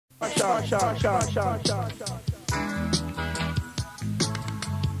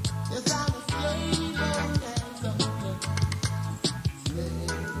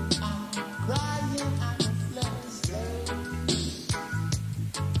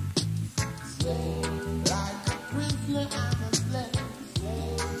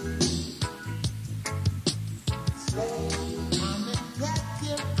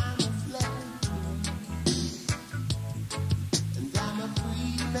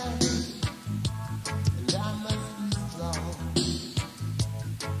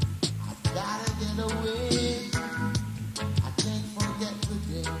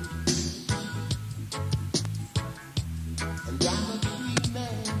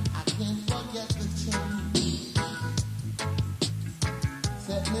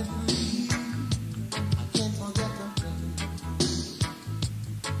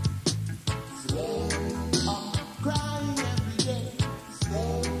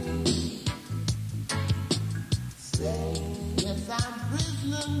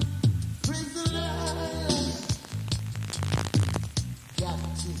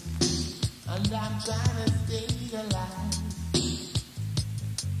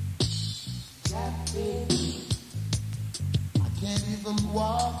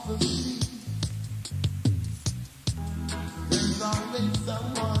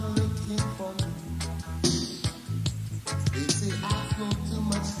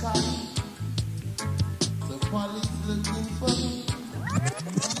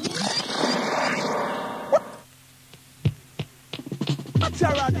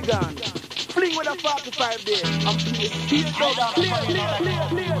David Rodigan, fling with a 45 days. I'm clear.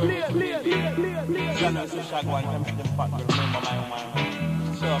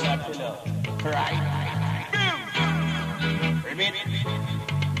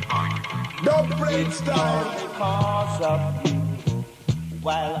 Don't play it style. Because of you,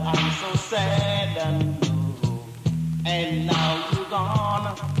 while I'm so sad and blue, and now you're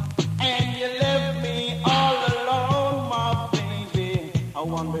gone, and you left me all alone, my baby. I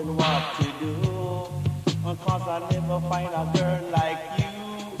wondering what to do, because I never find a girl like you.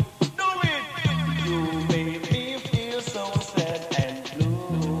 Do it! You make me feel so sad and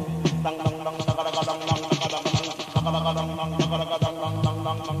blue.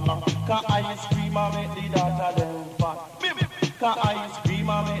 Can I scream and make the daughter them fat? Can I scream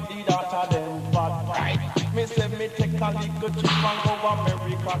and make the daughter them fat? Right. Me say me take a little trip and go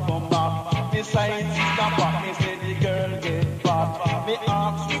America come back. Me say sister fat, me say the girl get fat. Me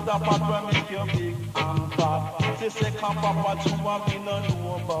ask sister fat where make you big and fat. She say come papa you and me no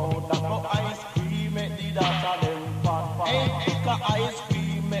know about that. Can I scream make the daughter them fat? Hey, can I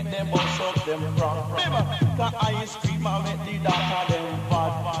scream make them bust up them front? Can I scream and make the daughter them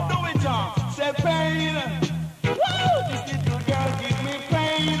fat? Do it John, say pain. Woo! This little girl give me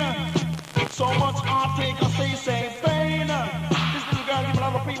pain. So much heartache, I say pain. This little girl give me a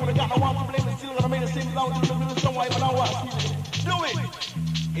lot of pain when I got no one to blame. It's still gonna make the same loud to the song when I was. Do it!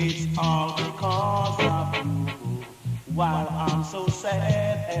 It's all because of you, while I'm so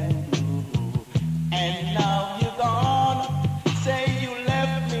sad and blue. And now you're gone. Say you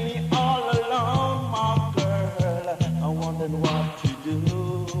left me all alone, my girl. I wondered what to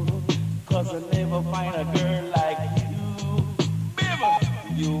do, 'cause I never find a girl like you. Baby,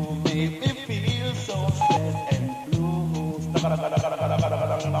 you make me feel so sad and blue.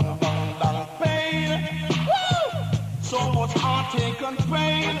 Pain, woo! So much heartache and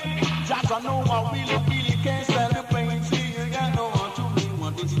pain. Just I know I really can't stand the pain. See, you got no one to blame.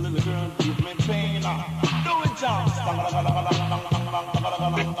 What this little girl give me pain. Do it, John.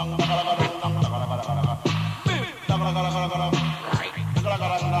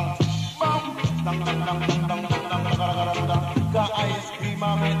 Got ice cream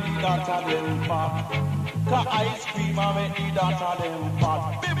and make the daughter them fat. Got ice cream and make the daughter them fat.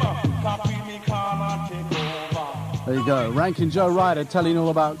 Bimmer, coffee me corner take over. There you go, Rankin Joe Ryder telling all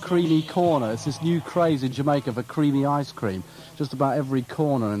about Creamy Corner. It's this new craze in Jamaica for creamy ice cream. Just about every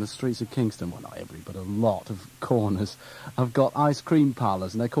corner in the streets of Kingston, well not every, but a lot of corners, have got ice cream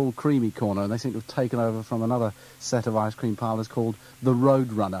parlours, and they're called Creamy Corner, and they seem to have taken over from another set of ice cream parlours called the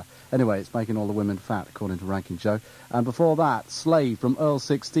Roadrunner. Anyway, it's making all the women fat, according to Rankin Joe. And before that, Slave from Earl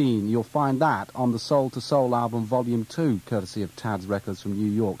 16. You'll find that on the Soul to Soul album Volume 2, courtesy of Tad's Records from New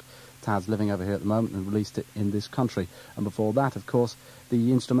York. Tad's living over here at the moment and released it in this country. And before that, of course,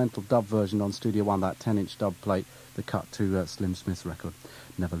 the instrumental dub version on Studio One, that 10-inch dub plate, the cut to Slim Smith's record,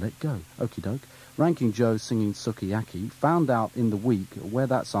 Never Let Go. Okie doke. Ranking Joe singing Sukiyaki. Found out in the week where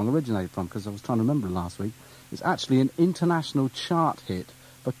that song originated from, because I was trying to remember last week. It's actually an international chart hit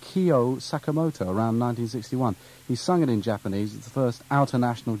for Kyo Sakamoto around 1961. He sung it in Japanese. It's the first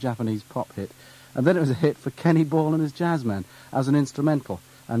outer-national Japanese pop hit. And then it was a hit for Kenny Ball and his Jazzmen as an instrumental.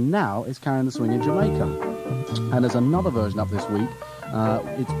 And now it's carrying the swing in Jamaica. And there's another version up this week.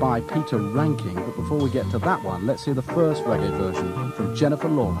 It's by Peter Ranking. But before we get to that one, let's hear the first reggae version from Jennifer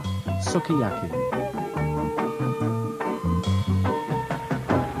Laura, Sukiyaki.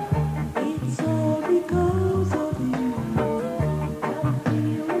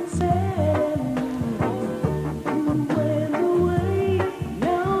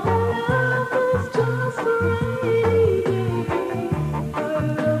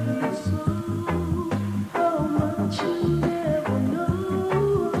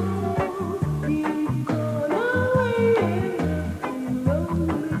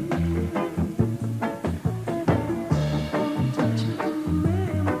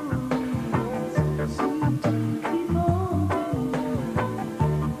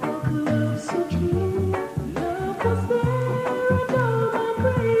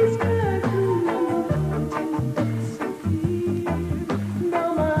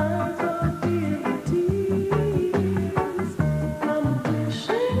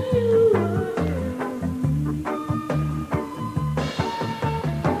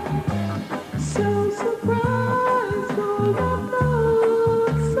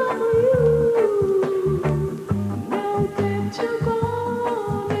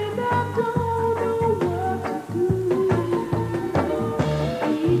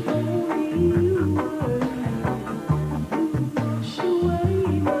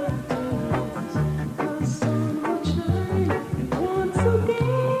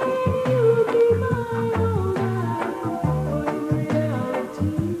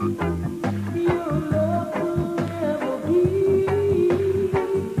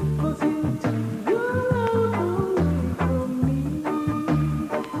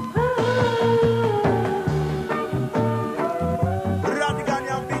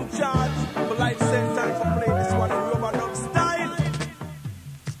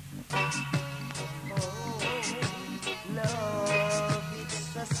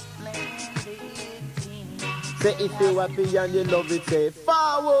 Say if you happy and you love it, say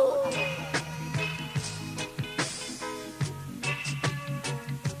forward.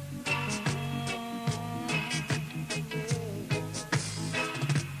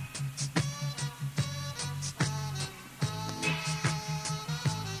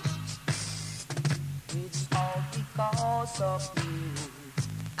 It's all because of you.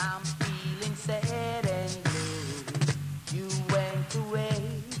 I'm feeling sad and blue. You went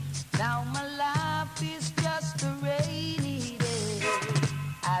away. Now my life is just a rainy day.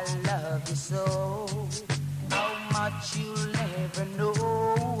 I love you so, how much you'll never know.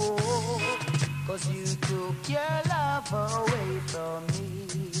 'Cause you took your love away from me.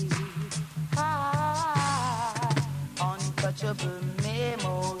 Untouchable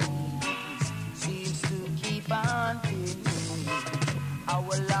memories seems to keep on pinning.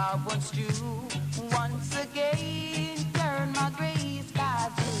 Our love wants to once again turn my gray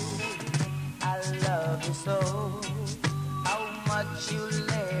skies blue. I love you so, how much you'll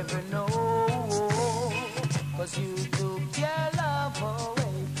never know. 'Cause you took your love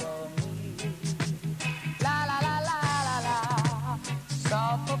away from me. La la la la la la,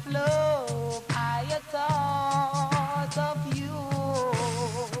 soft of love, I had thought of you.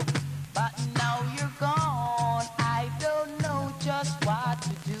 But now you're gone, I don't know just what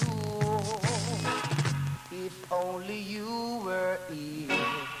to do. If only you were here,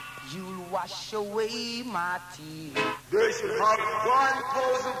 you'll wash away my tears. They should have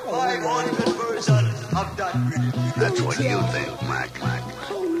 1,500 versions of that video. That's what you think, Mac.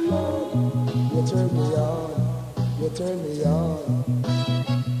 Oh Lord, you turn me on, you turn me on.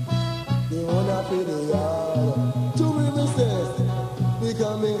 The one I feel the yard. To me, me says,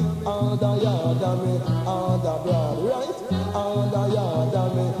 because me on the yard and me on the broad, right? On the yard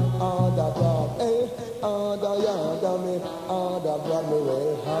and me on the broad, eh? On the yard and me on the broad, me way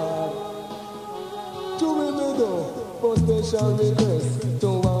hard. To me do, for special request to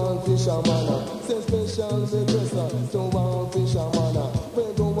one fisherman. Say special request to one fisherman. We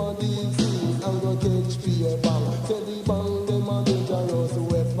go on these seas and go catch beer bang. Say the bang them a dangerous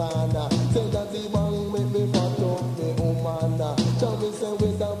weapon. Say that the bang make me fat up me woman. Tell me say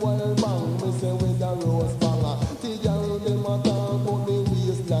with a wild bang, me say with a rose bang. The young them a talk but me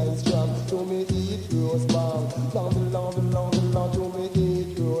waistline strong. To me eat rose bang. Long, to me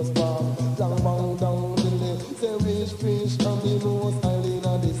eat rose bang. Long bang down. Say rich fish on the most island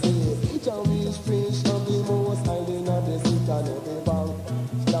of the sea. Say rich fish on the most island of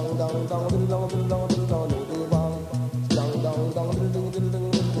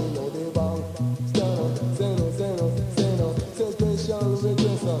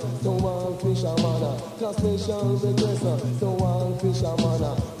a special request. So one fisherman,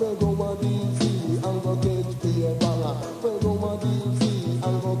 we go a deep sea and go catch beer bang. We go a deep sea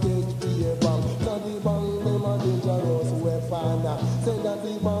and go catch beer bang. Now the bang them a dangerous weapon. Say that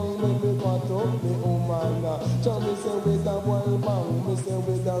the bang make me cut up the woman. So me say with a boil bang, me say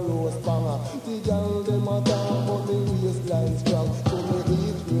with a roast bang. The girl them a talk but the waistline strong. So me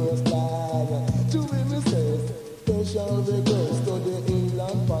eat roast bang. To me say special request to the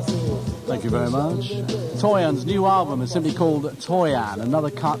England Pacific. Thank you very much. Toyan's new album is simply called Toyan, another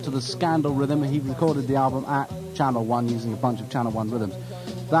cut to the Scandal rhythm. He recorded the album at Channel 1 using a bunch of Channel 1 rhythms.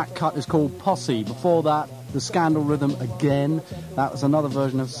 That cut is called Posse. Before that, the Scandal rhythm again. That was another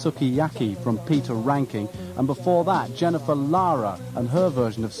version of Sukiyaki from Peter Ranking. And before that, Jennifer Lara and her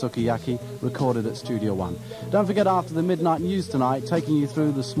version of Sukiyaki recorded at Studio 1. Don't forget, after the midnight news tonight, taking you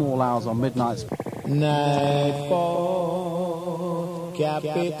through the small hours on Midnight's Nightfall,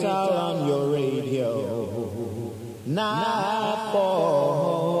 Capital on your radio. Nightfall,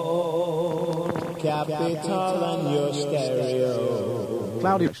 Capital on your stereo.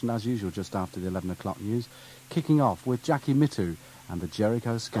 Cloudy as usual just after the 11 o'clock news, kicking off with Jackie Mittoo and the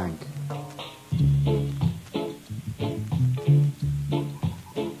Jericho Skank.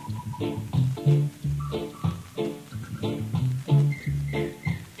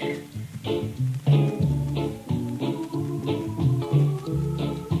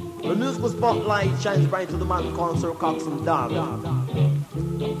 The musical spotlight shines bright to the man called Sir Cox and Dog.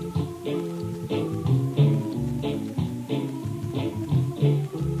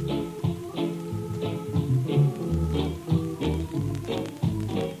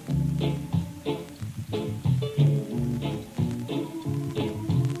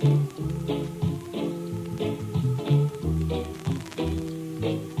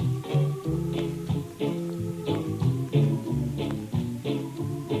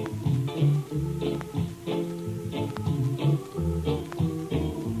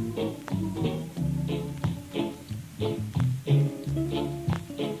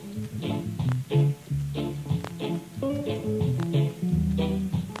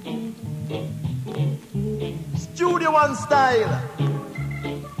 Studio One style.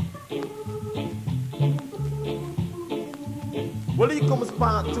 Well, here comes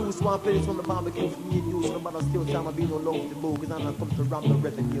part two, so I'm finished from the barbecue from me and you, so nobody still time I'll be no love the book, because I'm not come to rob the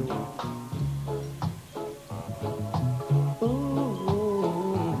revenue.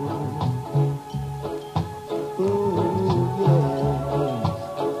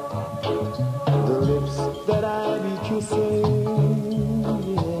 The lips that I be kissing,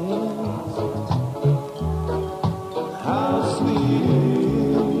 how sweet it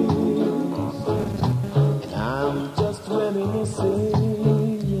is. And I'm just reminiscing,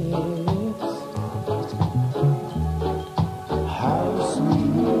 how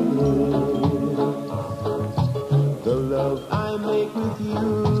sweet it is. The love I make with you,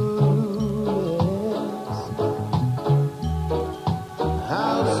 yes.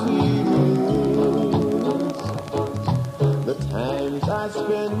 How sweet it is. The times I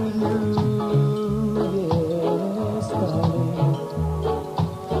spend with you, yes, darling.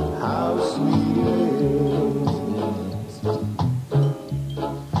 How sweet it is.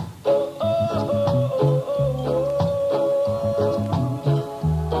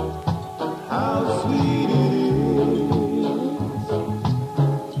 How sweet it is.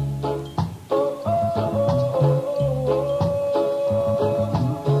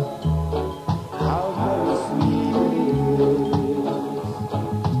 How very sweet it is.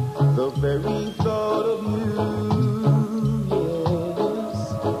 The very thought of you, yes.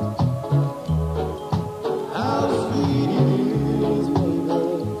 How sweet it is, baby.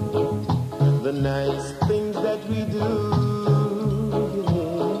 The nice things that we do,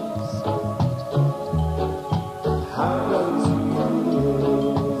 yes. How very sweet it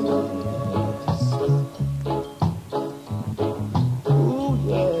is. Ooh,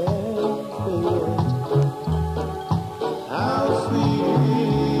 yeah, baby. How sweet it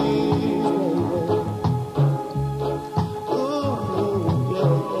is, baby.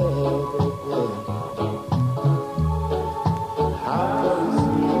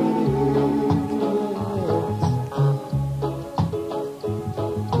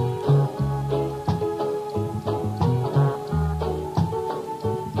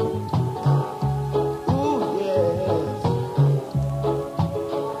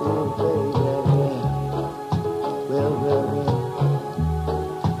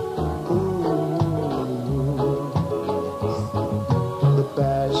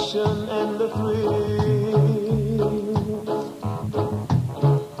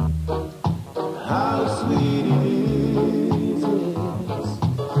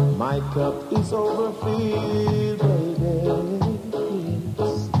 My cup is overfilled, baby.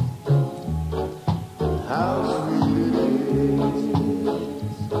 Yes. How sweet it is.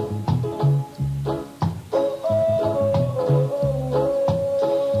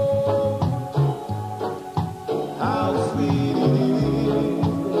 How sweet it is,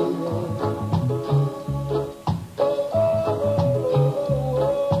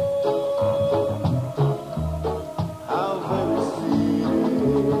 how very sweet it is.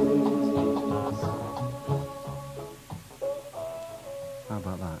 How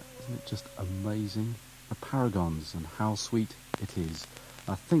about that? Isn't it just amazing? The Paragons and How Sweet It Is.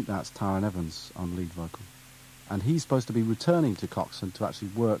 I think that's Taron Evans on lead vocal. And he's supposed to be returning to Coxsone to actually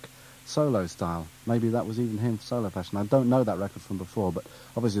work solo style. Maybe that was even him solo fashion. I don't know that record from before, but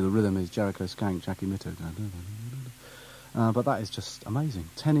obviously the rhythm is Jericho Skank, Jackie Mitto. But that is just amazing.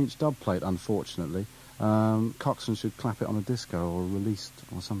 10-inch dub plate, unfortunately. Coxsone should clap it on a disco or released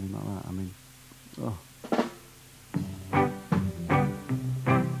or something like that. I mean, oh.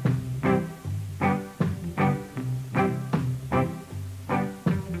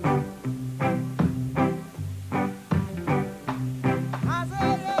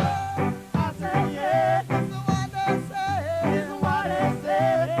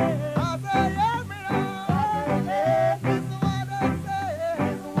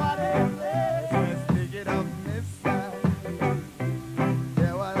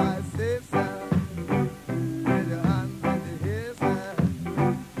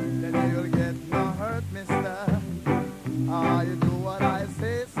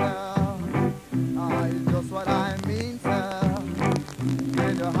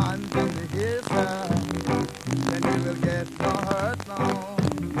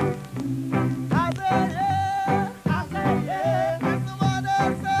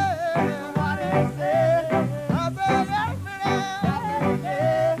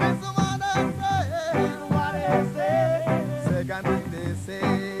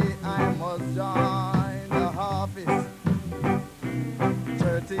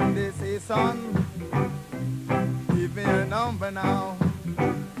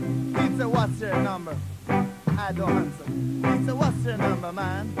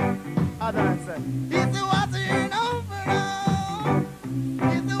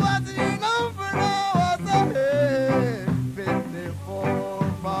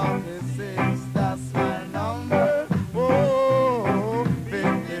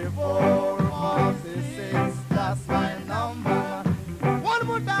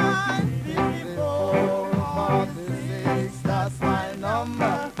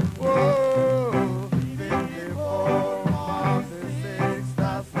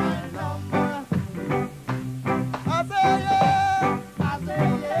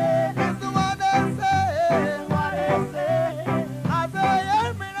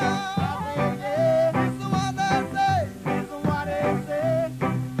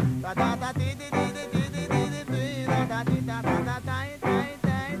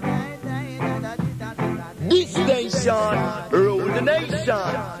 Rule the nation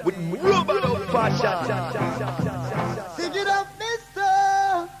with rubber of passion. Pick it up,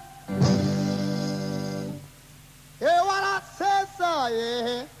 mister. Hear what I say, sir,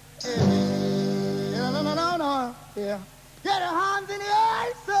 yeah. No, yeah. Get your hands in the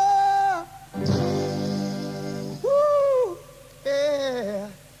air, sir. Woo, yeah.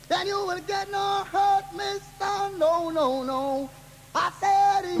 Then you will get no hurt, mister. No. I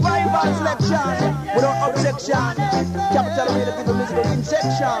said it. Vibe selection, without objection. Capital way the people musical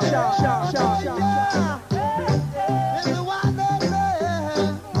injection. This is what they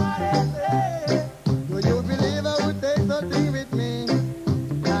say. Do you believe I would take something with me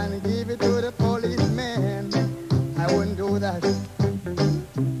and give it to the policeman? I wouldn't do that.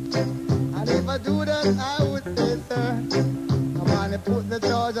 And if I do that, I would say, sir, come on and put the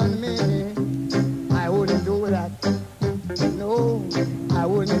charge on me. I wouldn't do that. No, I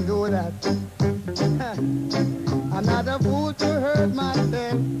wouldn't do that. I'm not a fool to hurt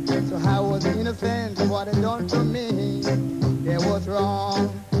myself, so I was innocent of what they done to me. They was wrong.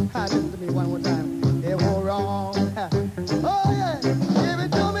 Listen to me one more time. They were wrong. Oh yeah, give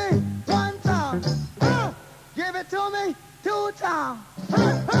it to me one time. Give it to me 2 times.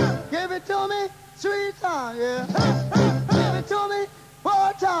 Give it to me 3 times. Yeah. Give it to me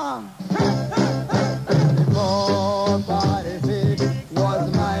 4 times. 446 was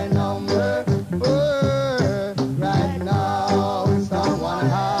my number. Right now, someone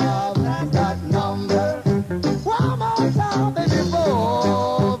have that number. One more time, baby.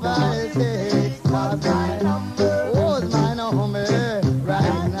 456 was my number. Was my number.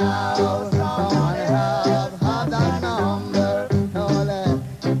 Right now, someone have that number.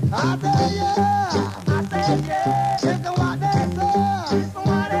 Oh,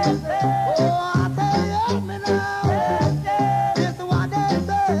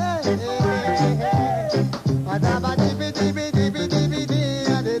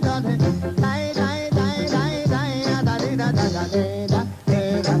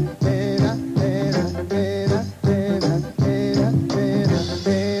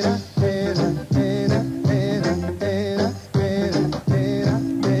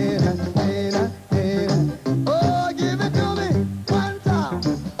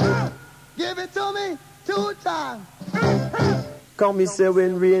 Come me say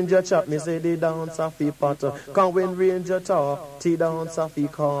when ranger chop, me say they dance off the potter. Come when ranger talk, T dance off the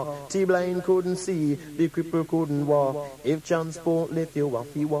car. T blind couldn't see, the cripple couldn't walk. If transport left you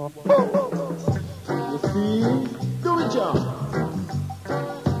off the walk. You see, do it, John.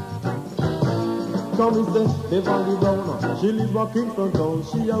 Come and say, they value down. She live a Kingston town.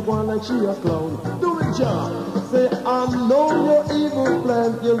 She a go like she a clown. Do it, John. Say, I know your evil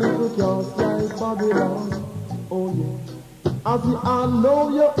plan. Your little can't like Babylon. Oh, yeah. I say, I know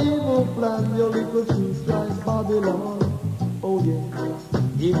your evil plan. Your little trees like Babylon. Oh, yeah.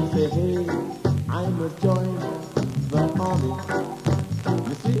 He say, hey, I'm a join the army.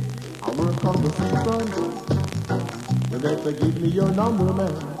 You see, I work on the seafront. You better give me your number,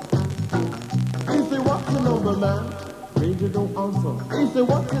 man. He say, what's your number, man? Ranger don't answer. He say,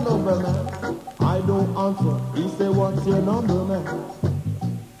 what's your number, man? I don't answer. He say, what's your number, man?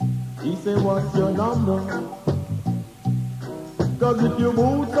 He say, what's your number? Cause if you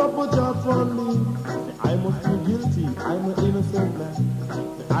boots up a job on me, I must be guilty. I'm an innocent man.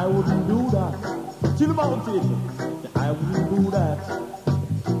 I wouldn't do that. Chill about it. I wouldn't do that.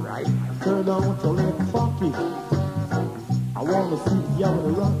 Right? Turn down to let pocket. I wanna see if you're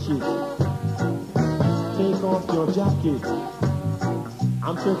gonna rock it. Take off your jacket.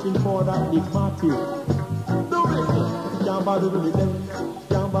 I'm searching for that big party. Do it! Jamba doodly day,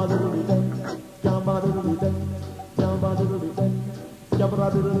 jamba doodly day, jamba doodly day, jamba doodly day, jabra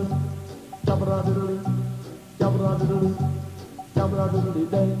doodly, jabra doodly, jabra doodly, jabra doodly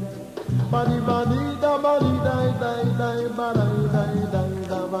day. Body body da body die die die body die die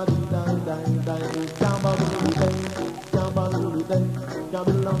da body die die die. Jamba doodly day, jamba doodly day,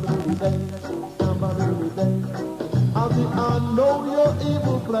 jabra doodly day. I know your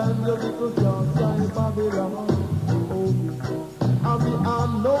evil plan, your little John like Babylon. Oh, I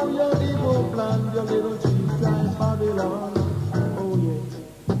know your evil plan, your little cheese like Babylon. Oh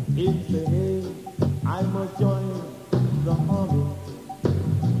yeah, it say, hey, I must join the army.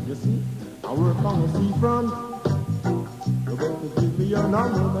 You see, I work on the seafront. You better give me your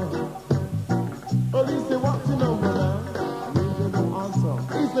number, man. Oh, he say, what's your number, man? I really don't answer.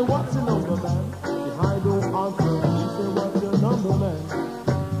 He say, what's your number, man? I don't answer. He say, what's your number, man?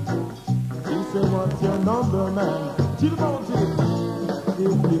 He say, what's your number, man? Chill about it.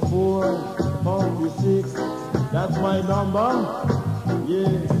 54, 46. That's my number.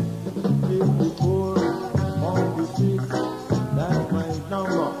 Yes. 54, 46. That's my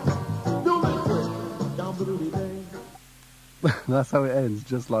number. Do it. Down to the day. That's how it ends,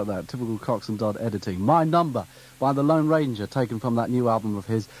 just like that. Typical Cox and Dodd editing. My Number by the Lone Ranger, taken from that new album of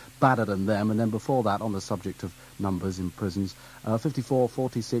his, Badder Than Them. And then before that, on the subject of numbers in prisons,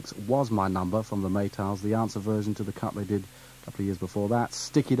 5446 was My Number from the Maytals, the answer version to the cut they did a couple of years before that.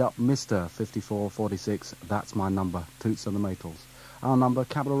 Stick It Up Mr. 5446, That's My Number, Toots and the Maytals. Our number,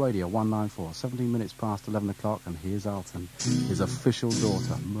 Capital Radio 194, 17 minutes past 11 o'clock, and here's Alton, his official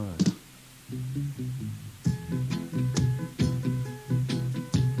daughter, Merle.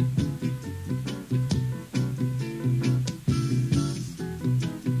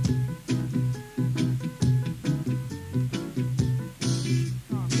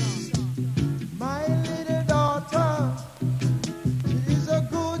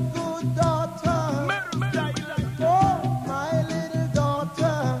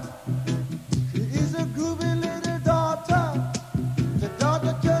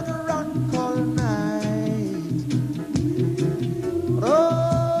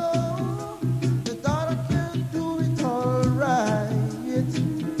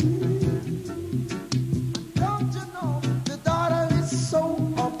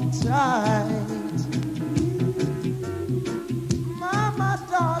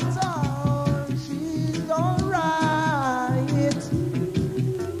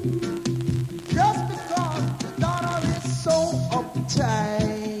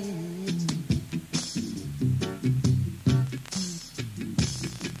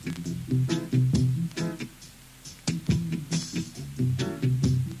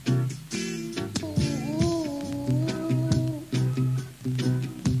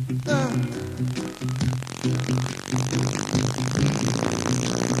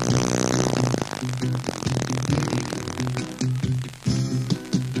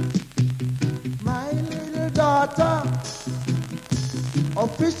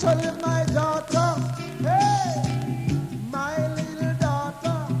 Officially my daughter, hey, my little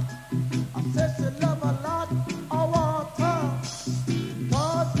daughter. I said she love a lot of water,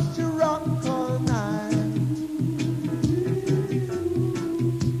 cause she rock all night.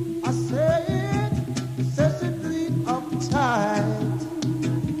 I said she do it uptight.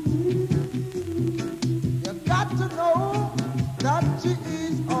 You got to know that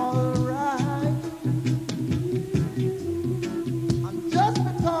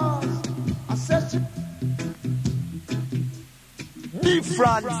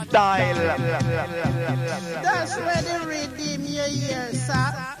different style. That's where the redeem your ears,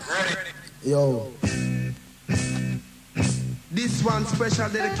 sir. Yo. This one special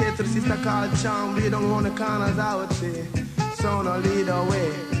dedicated to the sister called Charm. We don't want the corners out there. So no lead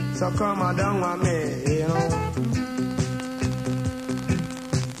away. So come on down with me, you know.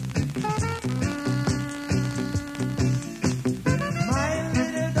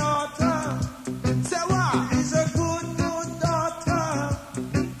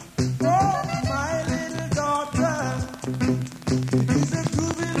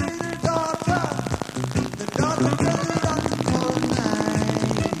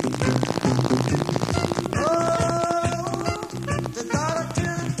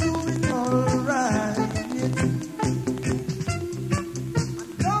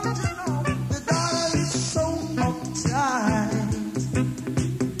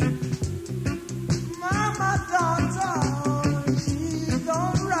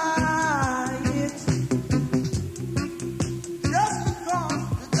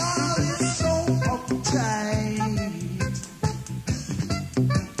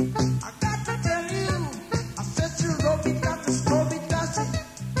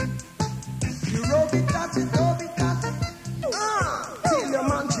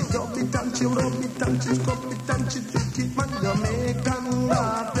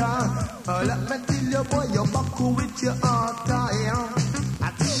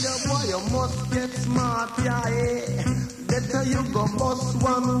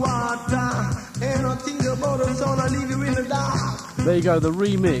 There you go, the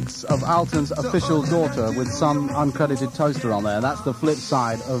remix of Alton's Official Daughter with some uncredited toaster on there. That's the flip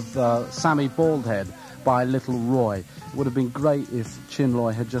side of Sammy Baldhead by Little Roy. It would have been great if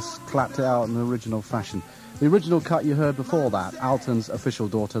Chinloy had just clapped it out in the original fashion. The original cut you heard before that, Alton's Official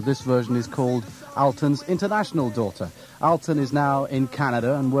Daughter. This version is called Alton's International Daughter. Alton is now in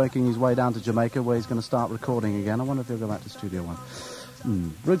Canada and working his way down to Jamaica, where he's going to start recording again. I wonder if he'll go back to Studio One.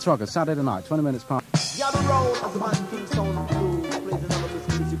 Roots Rocker, Saturday night, 20 minutes past. Yeah, the road of the man King Sound Crew plays another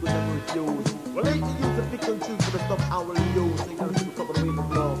music with never refuse. Well, lately use the pick and choose for the stuff I will use. So you gotta keep a couple of ways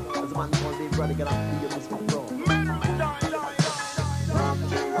of love. As a man called David Rodigan, I'm free of this control.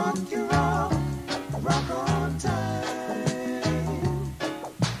 Rock you, rock on time.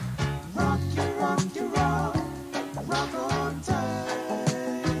 Rock you, rock on time.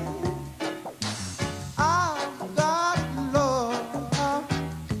 I've got love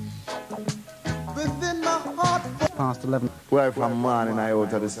within my heart. Past 11. Well, from morning I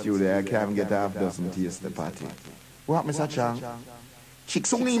out of the studio, I can't get half dozen taste the party. What, Mr. Chang? Chik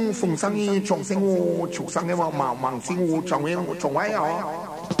sung lim fung sang yi chong sing wu chuk sang yi wang mang mang sing wu chong yi chong wai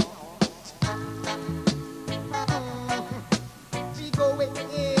yao. We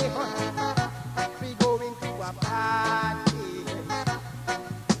going to a party.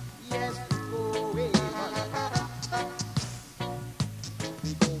 Yes,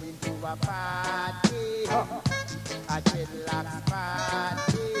 we going to a party. A dreadlocks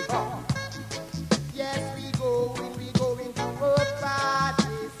party. Yes, we going to a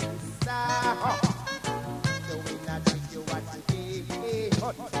party, sister. So we not treat you what you gave.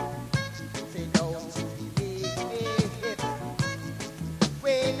 Say don't you behave.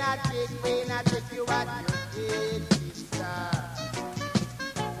 We not treat you what you did, sister.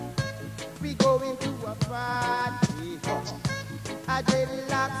 We going to a party, a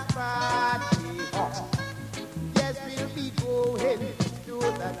dreadlocks party. Yes, we'll be going to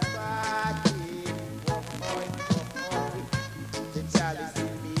that party. Boy. The chalice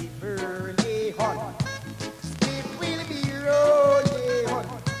will be burning hot. It will be rolling hot.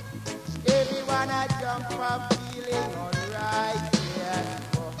 Everyone a jump up feeling alright. Yes,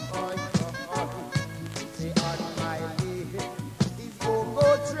 boy. Say on my way, it's Bongo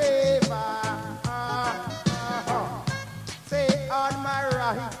Trevor. Say on my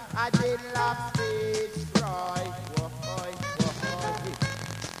right, I did love stage right.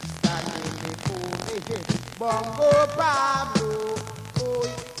 Standing before me, Bongo Pablo.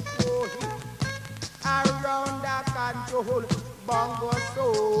 Around the control, Bongo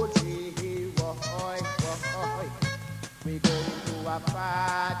Soji. We going to a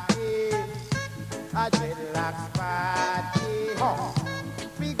party, a dreadlocks party.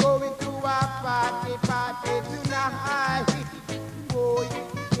 We going to a party tonight.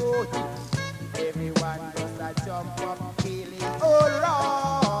 Everyone just a jump up, feeling oh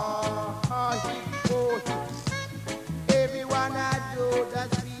Lord. Everyone I do the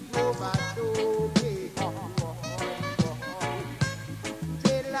sweet overdose.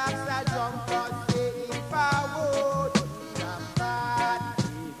 Dreadlocks a jump up, saying forward in a party.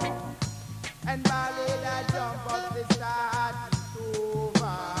 And ballet a jump up, they start to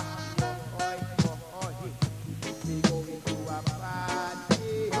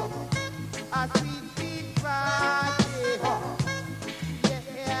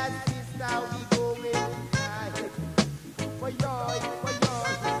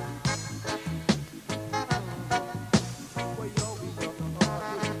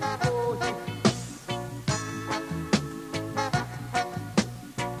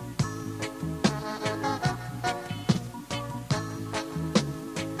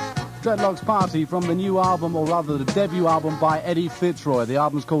Dreadlocks Party from the new album, or rather the debut album by Eddie Fitzroy. The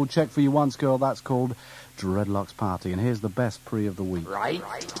album's called Check For You Once Girl. That's called Dreadlocks Party. And here's the best pre of the week. Right.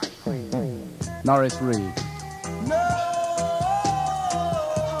 Norris Reed.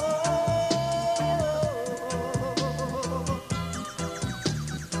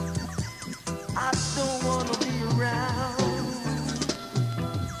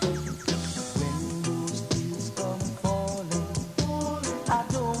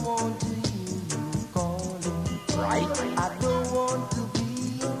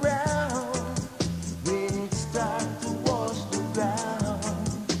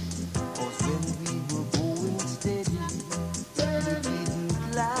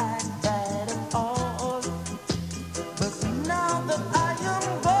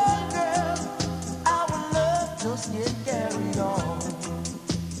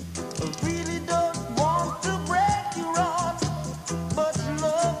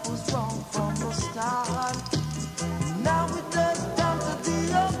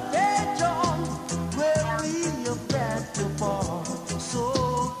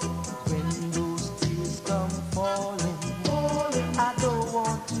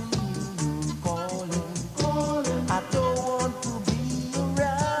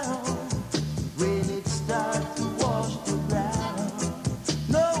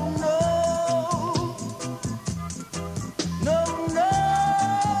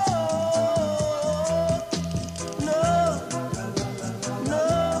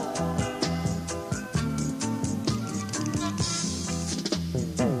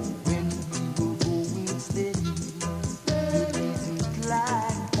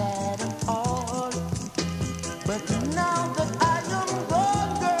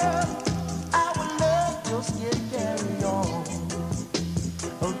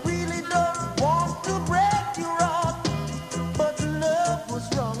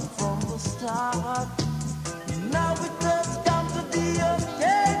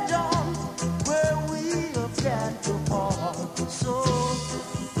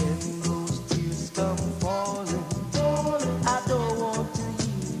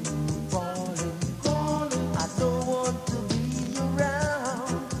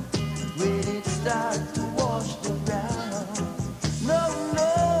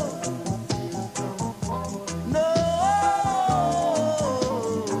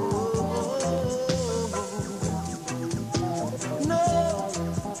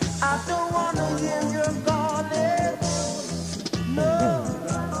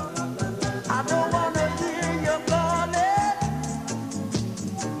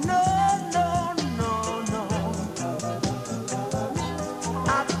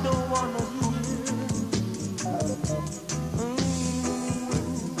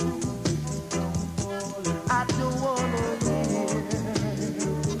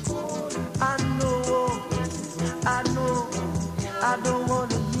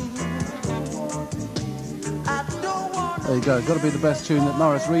 There you go. Got to be the best tune that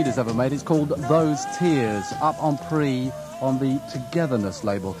Norris Reed has ever made. It's called Those Tears, up on Pre on the Togetherness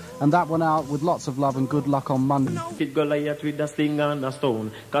label. And that went out with lots of love and good luck on Monday. Fit Goliath with a sling and a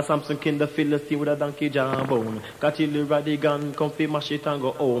stone. Cause Samson killed the Philistine with a donkey jawbone. Got David Rodigan, come fi mash it and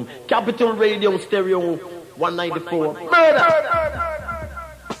go home. Capital Radio Stereo 194. Murder!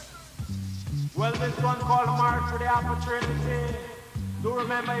 Well, this one called Mark for the opportunity. Do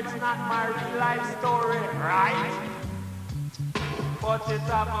remember it's not my real life story, right? But it's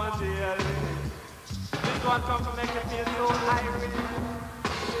happened really. This one comes to make you feel so irate.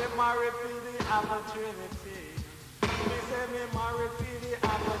 Say married for the opportunity. Me say me married for the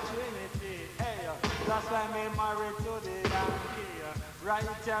opportunity. Hey, that's why me married to the Yankee. Right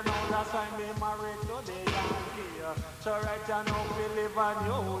you know, that's why me married to the Yankee. So right you know, we live in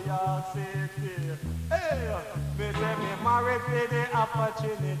New York City. Hey, me say me married for the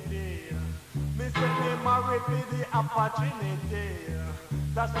opportunity. Me say me married for the opportunity.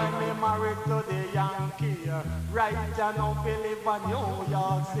 That's why me married to the Yankee. Right you know, we live in New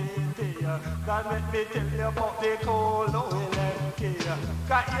York City. That let me tell you about the cold oil and key.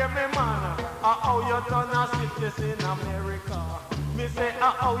 Cause hear me man, how you turn a citizen in America. Me say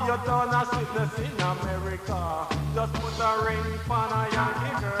how you turn a citizen in America. Just put a ring on a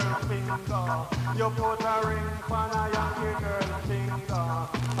Yankee girl finger. You put a ring on a Yankee girl finger.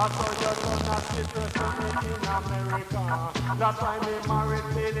 That's how you turn a citizen in America. That's why me married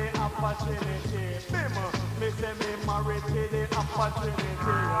to the opportunity. Me say me married to the opportunity.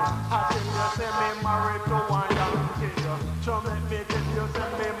 I tell you say me married to one Yankee. So make me tell you say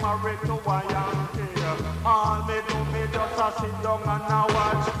me married to one Yankee. All me do me just a sit down and a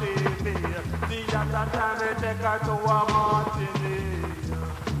watch TV. The other time me take her to a martini.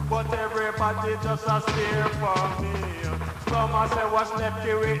 but everybody just a stare for me. Some a say what's left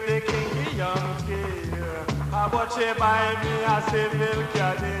with the king Yankee. But she buy me a civil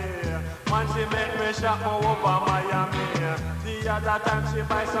caddy. Man, she make me shop over Miami. The other time she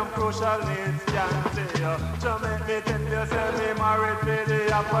buy some crucial needs candy. She make me tell you, say me married for the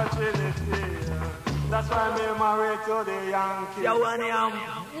opportunity. That's why me married to the Yankee. You want him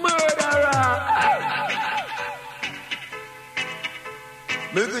murderer.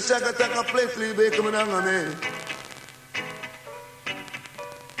 Make a shaka take a place, leave it coming on me.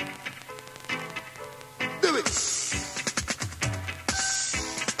 Do it.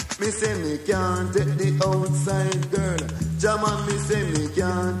 Me say me can't take the outside girl. Jaman me say me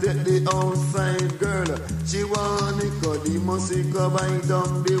can't take the outside girl. She want it cause the music go buy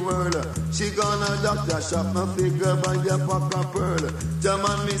down the world. She gonna doctor shop no figure buy a pack of pearl.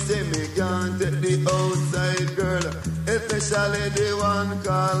 Jaman me say me can't take the outside girl, especially the one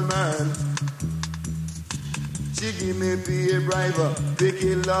called man. She give me pay bribe, they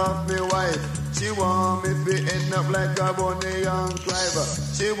kill off me wife. She want me to end up like a Bonnie and Clive.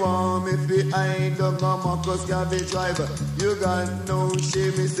 She want me to end up a Marcus Garvey driver. You got no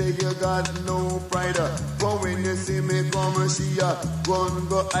shame, me say you got no pride. But when you see me come, she a gun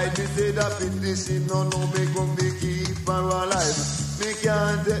go hide. Me say that pity she no know me come be keep her alive. Me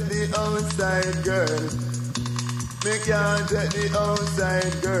can't take the outside girl. Me can't take the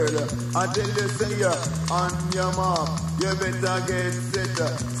outside girl. I tell you say you on your mark, you better get set.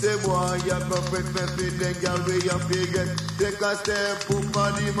 Say boy you go press me fit then girl where you figure. Take a step, put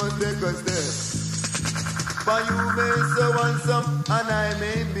body must take a step. But you may so handsome and I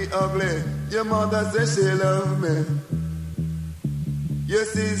may be ugly. Your mother say she love me. Your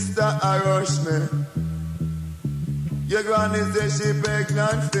sister a rush me. Your granny say she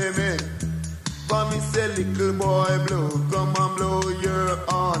pregnant for me. For me say little boy blue, come and blow your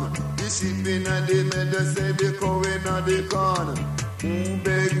horn. The sheep in the meadow say the cow in the corn. Who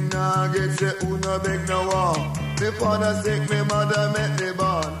beg now get say who no beg no war. Me father sick, me mother make me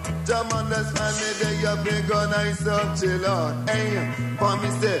born. Jam understand me then you big gun I so chill on. Hey, for me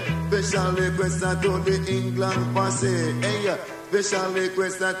say special request to the England posse. Hey, special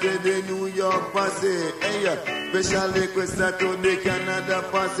request to the New York posse. Hey, special request to the Canada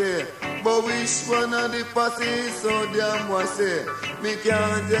posse. But which one of the posse is so damn wassy? Me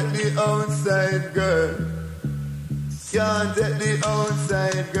can't take the outside girl. Can't take the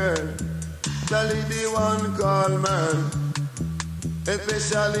outside girl. Especially the one called man.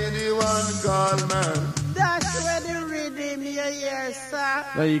 Especially the one called man. That's where the rhythm you hear, sir.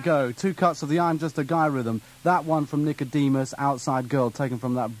 There you go. Two cuts of the I'm Just a Guy rhythm. That one from Nicodemus, Outside Girl, taken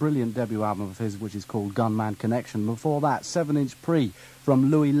from that brilliant debut album of his, which is called Gunman Connection. Before that, 7-inch Pre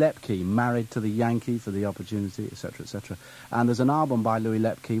from Louis Lepke, Married to the Yankee for the Opportunity, etc., etc. And there's an album by Louis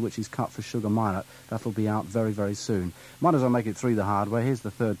Lepke, which he's cut for Sugar Minott. That'll be out very, very soon. Might as well make it through the hard way. Here's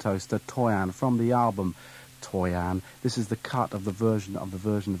the third toaster, Toyan, from the album Toyan. This is the cut of the version of the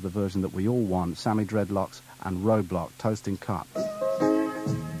version of the version that we all want. Sammy Dreadlocks and Roadblock, toasting cut.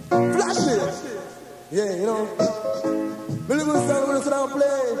 Flash it! Yeah, you know. Really good song when it's around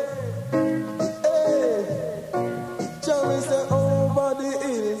play. Hey! Johnny say over the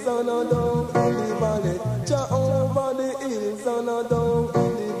hills and a down in the valley. Over the hills and a down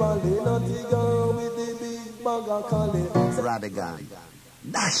in the valley. Naughty girl with the big bag of collie. Rodigan.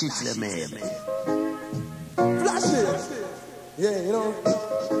 Dash it, le man. Flash it! Yeah, you know.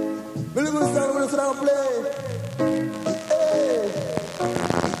 Really good song when it's around play. Hey!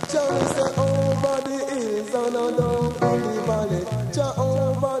 Johnny say over the hills and a down in the valley.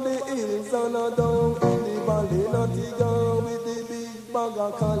 Over the hills and a down in the valley. Naughty girl with the big bag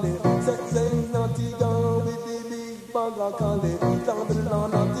of collie. Say naughty girl with the big bag of collie.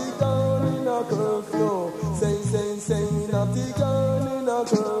 Naughty girl in a curfew. Say naughty girl in a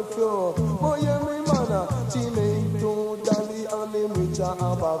curfew. Oh yeah, me mana. She make two dolly and him richer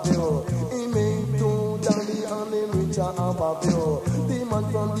up a view. He make two dolly and him richer up a view. The man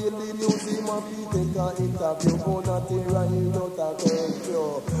from Daily News, he want to take an interview. Oh, naughty right out a curfew.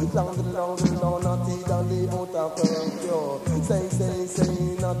 Naughty dolly out a curfew. Say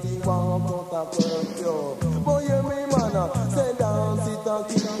naughty walk out a curfew. Oh yeah, me mana. Say dance it and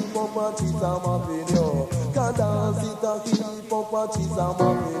keep up a cheese and my video. Can dance it and keep up a cheese and my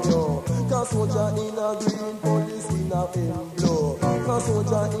video. Cause soldier in a green, police in a blue. Cause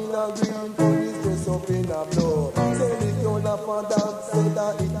soldier in a green, police dress up in a blue. Say the girl up and dance, say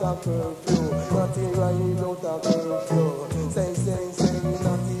that it's a curfew. Naughty ride out a curfew. Say,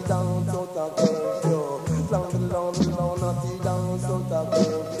 naughty dance out a curfew. Long, naughty dance out a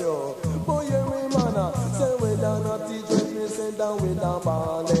curfew. Boy, you remember, say we da naughty dress, me say that we da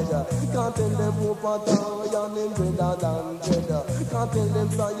ballet. Can't tell them Papa and them better than cheddar. Can't tell them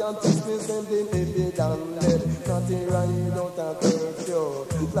scientists presenting heavy than lead. Can't they ride out a curfew?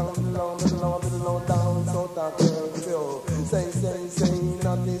 Long down out a curfew. Say,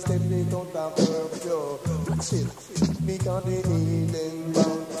 nothing step it out a curfew. Flash it, because the Eden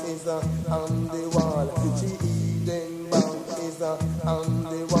Bank is on the wall. The Eden Bank is on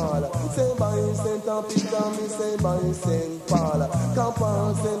the wall. Say by St. Peter, me say by St. Paul.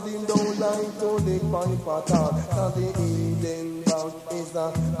 Can't send him down like to the pipe at all. Cause the Eden Bank is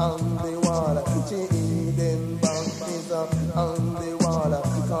on the wall. The Eden Bank is on the wall.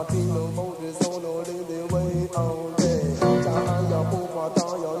 Can't be no voters on all the way out there. Chahaya Pupata,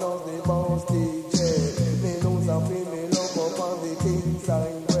 you know the boss DJ. Me lose a feel, me look up on the king's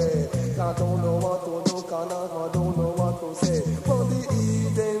highway. Can't don't know what to do, can't I don't know what to say. But the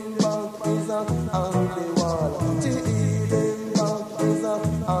Eden Bank is on the wall. The Eden Bank is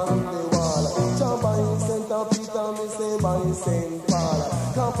on the wall. By St. Peter, me say by St. Paul.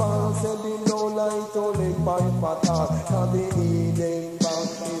 Can't send him down like to the pipe at all. Cause the Eden Bank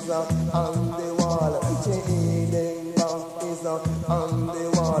is on the wall. The Eden Bank is on the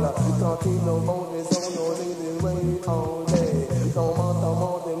wall. Can't he no about this on no the way out there. No matter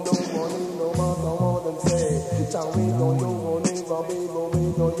what them do money, no matter what them say. Shall we go you go never be go we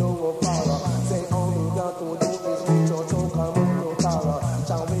go you go follow. Say all you got to do is reach your choke and run your collar.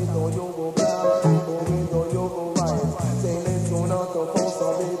 Shall we go you go black, go we go you go white. Say let's go not to force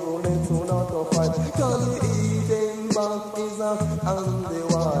or people, let's go not to fight. Cause the Eden Bank is on the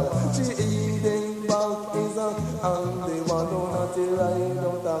wall. The Eden Bank is on the wall. Don't have to ride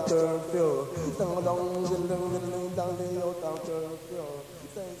out a curfew.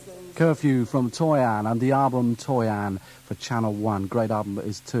 Curfew from Toyan and the album Toyan for Channel 1. Great album it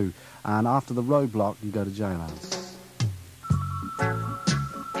is too. And after the Roadblock, you go to Jailhouse.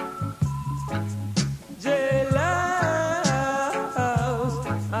 Jailhouse,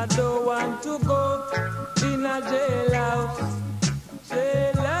 I don't want to go in a jailhouse.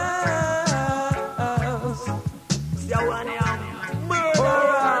 Jailhouse,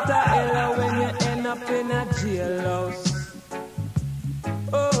 what the hell when you end up in a jailhouse?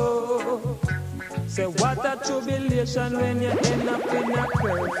 Oh, say what a tribulation when you end up in a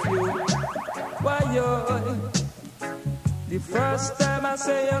curfew. Why yo? The first time I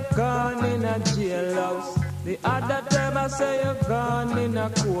say you're gone in a jailhouse. The other time I say you're gone in a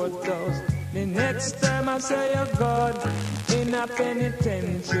courthouse. The next time I say you're gone in a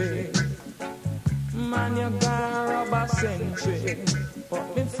penitentiary. Man, you're gone rob a century.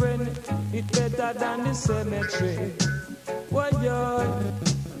 But my friend, it's better than the cemetery. Why yo?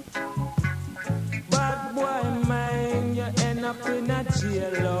 Bad boy mind, you end up in a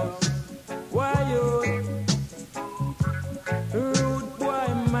jailhouse. Why yo? Rude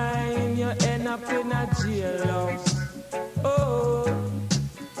boy mind, you end up in a jailhouse. Oh,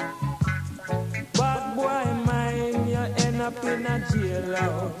 bad boy mind, you end up in a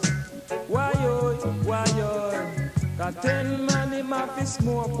jailhouse. Why yo? Got 10 man him have to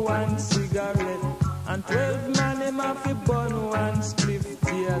smoke one cigarette, and 12 man him have to burn one spliff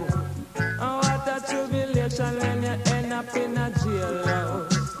tail. And what a tribulation when you end up in a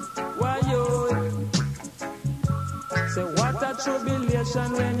jailhouse. Why yo? Say what a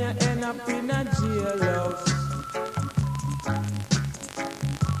tribulation when you end up in a jailhouse.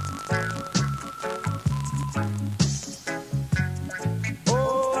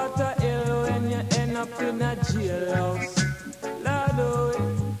 Oh, what a hell when you end up in a jailhouse. Lord,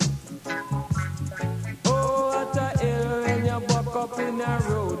 oh, what a hell when you buck up in a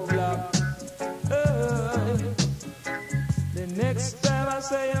roadblock. The next time I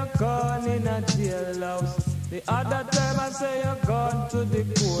say you're gone in a jailhouse. The other time I say you're gone to the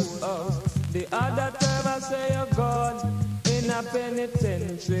courthouse. The other time I say you're gone in a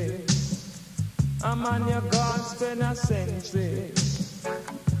penitentiary. A man you're gone spend a century.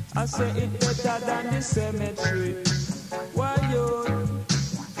 I say it better than the cemetery. Why you?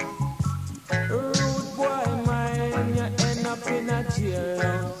 Rude boy mind, you end up in a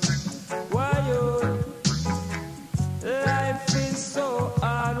jailhouse. Why you? Life is so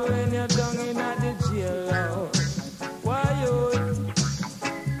hard when you're down in the jailhouse. Why you?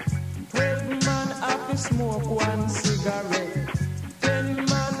 12 man have to smoke one cigarette. 10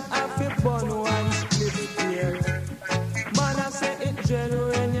 man have to burn one split here. Man, I say it jail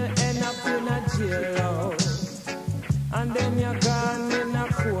when you end up in a jailhouse. And then you're gone in a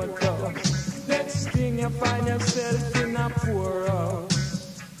courthouse. Next thing you find yourself in a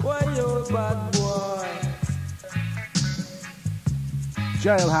poorhouse. Why you bad boy?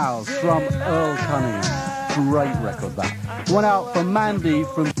 Jailhouse from Earl Cunningham. Great record that. One out for Mandy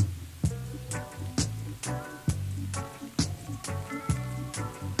from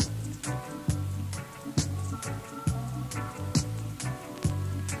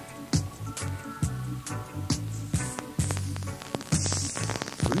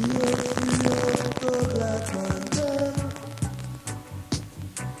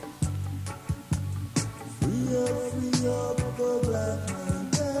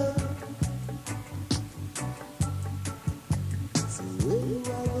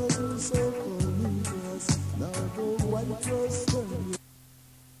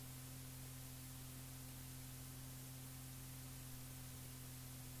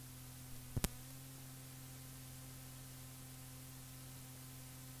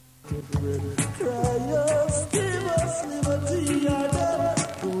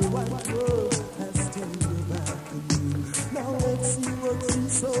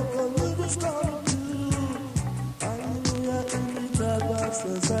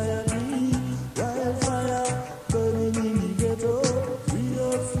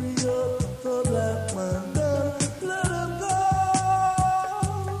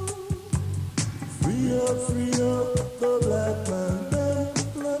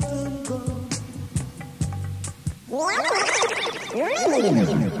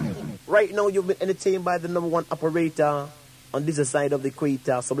Right now, you've been entertained by the #1 operator on this side of the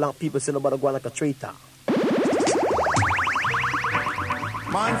equator. So black people say nobody going like a traitor.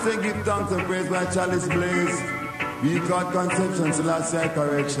 Man say give thanks and praise by Chalice Blaze. We got conception, so last year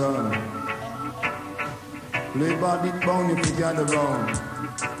correction. Play body bound if you gather round.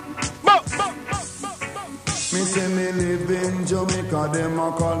 Me say me live in Jamaica, them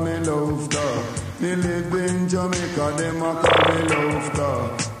a call me love star. Me live in Jamaica, them a call me love star.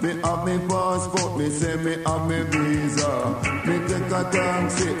 Me have me passport, me say me have me visa. Me take a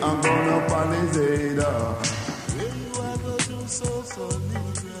taxi and go no Palisada. Where you are go do so for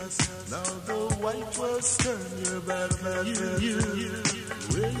Negroes. Now the white was turn your back on you.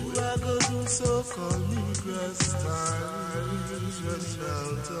 Where you are go do so for Negroes.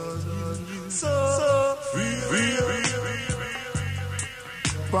 So free.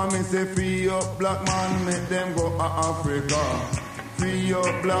 For me say free up black man, make them go to Africa. Free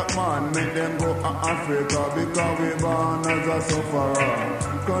up black man, make them go to Africa. Because we born as a sufferer.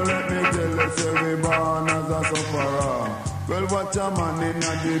 Come let me tell you, say we born as a sufferer. Well, watch a man in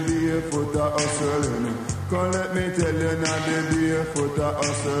the barefoot a hustling. Come let me tell you, now the barefoot a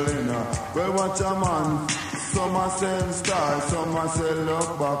hustling. Well, watch a man. Some a sell stars, some a sell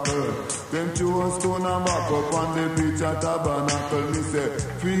up buckle. Them two stone and back up on the beach at Tabernacle. Me say,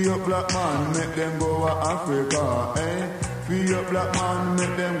 free up black man, make them go to Africa, eh? Free up black man,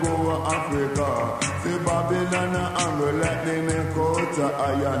 make them go to Africa. See Babylon and angle like they make out of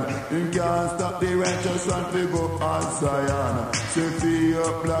iron. You can't stop the righteous one to go past Zion. Say free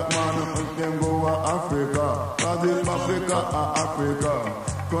up black man, make them go to Africa. Cause if Africa are Africa.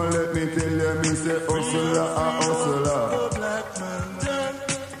 Come let me tell you, me say hustler a hustler.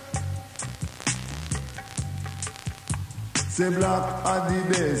 Say black are the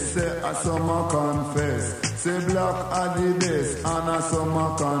best, say a summer confess. Say black are the best, and a summer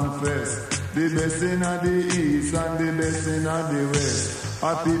confess. The best in the east and the best in the west. A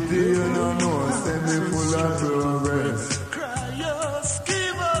pity you don't know, say me full of progress. Cry us,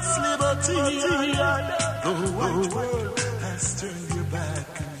 give us liberty. The white world has turned your back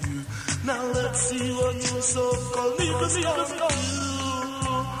on you. Now let's see what you so-called niggas gonna do.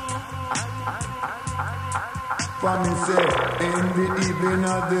 For me say, in the evening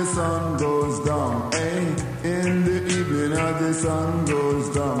as the sun goes down, eh? In the evening as the sun goes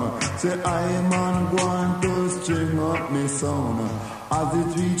down, say I man want to string up me sound. As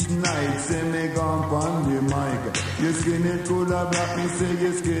it reach night, say me gone on the mic. Your skin it coulda black, me say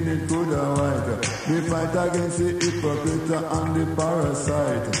your skin it coulda white. Me fight against the hypocrite and the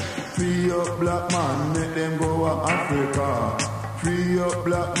parasite. Free up black man, make them go to Africa. Free up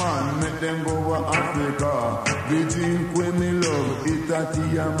black man, make them go to Africa. The drink when me love, it a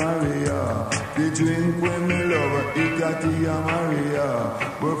Tia Maria. The drink when me love, it a Tia Maria.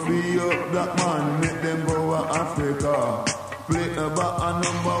 But free up black man, make them go to Africa. Play about a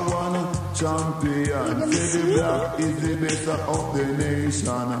 #1 champion. Say the black is the best of the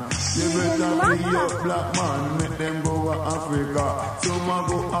nation. You better free up black man, make them go to Africa. Some a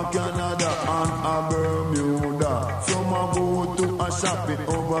go to Canada and a Bermuda. Some a go to a shopping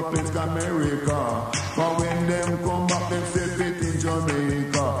over place America. But when them come back, them say it in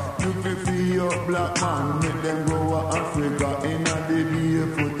Jamaica. You can free up black man, make them go to Africa. In a the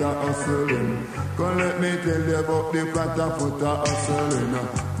barefoot a hustling. Come let me tell you about the flat-a-foot a hustling.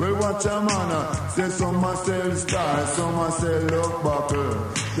 Well, watch a man, say some a sell stars, some a sell up buckle.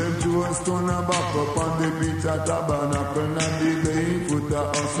 Them two a stone a back up on the beach at Tabernacle. And the barefoot a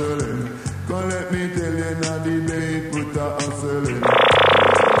hustling. Come let me tell you, now the barefoot a hustling.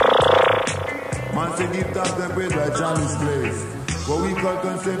 Man say give thanks and praise by Chalice Blaze. What we call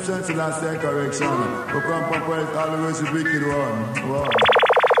conception, so that's their correction. We come Papa is always the wicked one. Wow.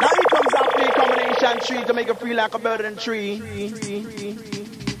 Now here comes our play combination tree to make it feel like a bird and tree.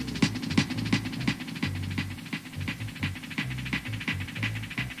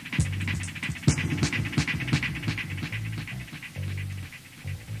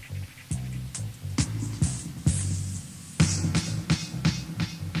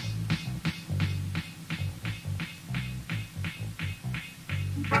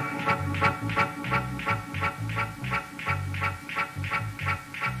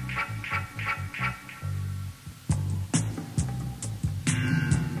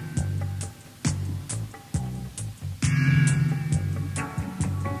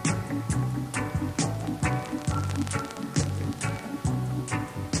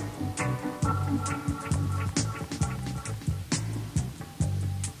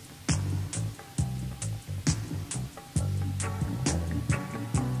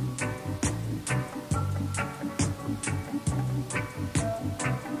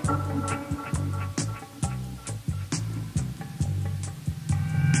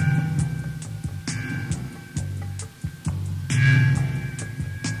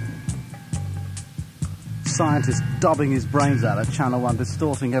 Scientist dubbing his brains out at Channel 1,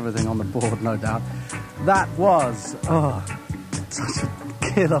 distorting everything on the board, no doubt. That was, such a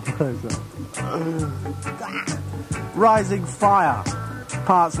killer person. Rising Fire,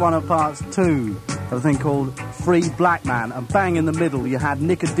 parts 1 and parts 2, of a thing called Free Black Man, and bang in the middle you had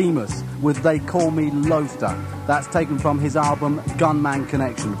Nicodemus with They Call Me Loafer. That's taken from his album Gunman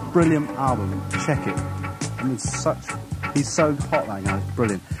Connection. Brilliant album, check it. I mean, he's so hot right now, it's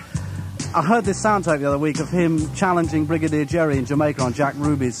brilliant. I heard this sound tape the other week of him challenging Brigadier Jerry in Jamaica on Jack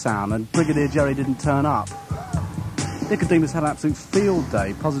Ruby's sound, and Brigadier Jerry didn't turn up. Nicodemus had an absolute field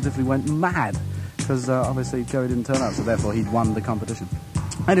day, positively went mad, because obviously Jerry didn't turn up, so therefore he'd won the competition.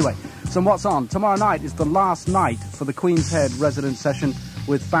 Anyway, so what's on? Tomorrow night is the last night for the Queen's Head resident session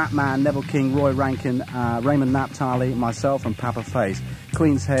with Fat Man, Neville King, Roy Rankin, Raymond Naptali, myself and Papa Face.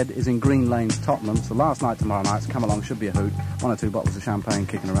 Queen's Head is in Green Lanes, Tottenham. So last night tomorrow night, so come along, should be a hoot. 1 or 2 bottles of champagne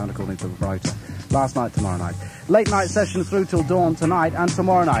kicking around according to the writer. Last night tomorrow night. Late night session through till dawn tonight and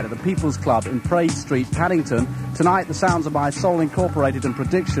tomorrow night at the People's Club in Praed Street, Paddington. Tonight the sounds are by Soul Incorporated and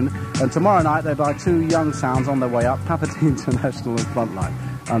Prediction, and tomorrow night they're by 2 young sounds on their way up, Papa D International and Frontline.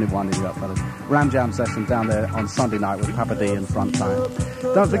 Only winding you up, fellas. Ram Jam session down there on Sunday night with Papa D and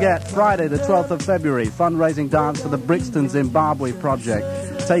Frontline. Don't forget, Friday the 12th of February, fundraising dance for the Brixton Zimbabwe Project,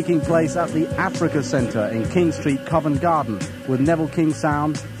 taking place at the Africa Centre in King Street, Covent Garden, with Neville King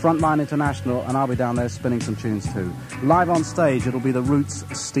Sound, Frontline International, and I'll be down there spinning some tunes too. Live on stage, it'll be the Roots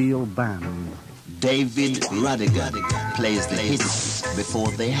Steel Band. David Rodigan plays the hits before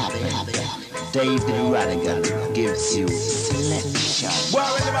they happen. David Rodigan gives you selection.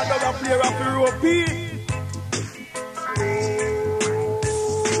 Well, when I don't play rap European.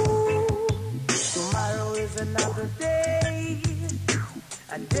 Tomorrow is another day,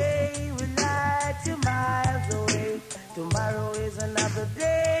 a day we lie 2 miles away. Tomorrow is another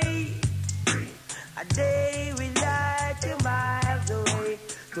day, a day we lie 2 miles away.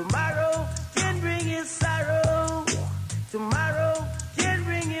 Tomorrow can bring you sorrow, tomorrow can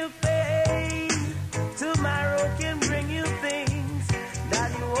bring you pain, tomorrow can bring you things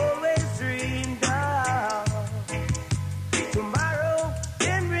that you always dreamed of. Tomorrow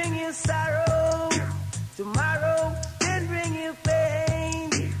can bring you sorrow, tomorrow can bring you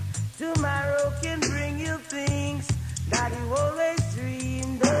pain, tomorrow can bring you things that you always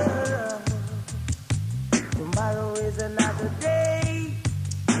dreamed of. Tomorrow is another day,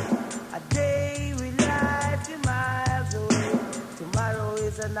 a day we lie 2 miles away. Tomorrow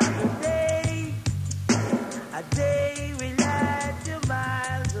is another day, a day we lie 2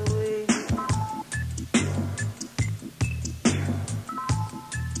 miles away.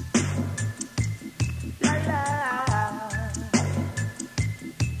 La la.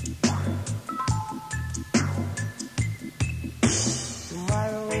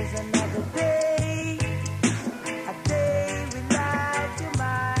 Tomorrow is another day, a day we lie 2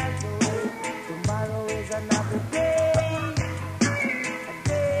 miles away. Tomorrow is another day, a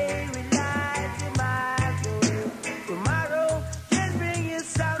day we lie 2 miles away. Tomorrow can bring you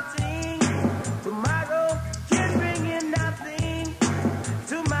something, tomorrow can bring you nothing,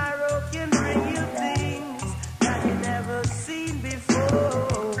 tomorrow can bring you things that you never seen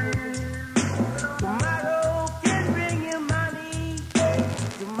before. Tomorrow can bring you money,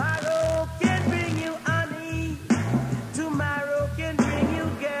 tomorrow can bring you honey, tomorrow can bring you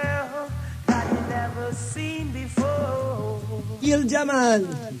girl that you never seen before. Il Jamal.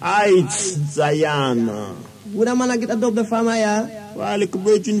 Aight, Zion. Would a man get a double from here? Well, like a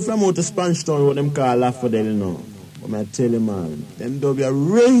virgin from out of Spanish Town, what them call Laffodel, you know. But I tell you, man, them double a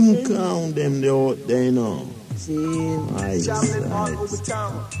ring count them they out there, you know. See, traveling all over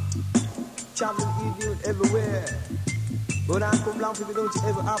town, traveling even everywhere. But I come down for you, don't you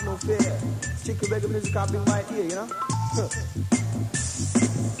ever have no fear. Stick your reggae music, I'll be right here, you know.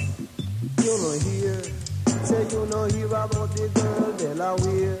 You know here, say you know hear about the girl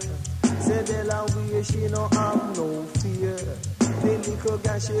Delaware. Say Delaware, she no have no fear. The little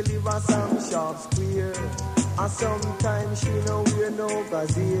girl, she live on some sharp square. And sometimes she no wear no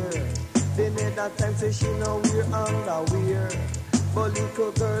brassiere. Then at that time say she no wear underwear. But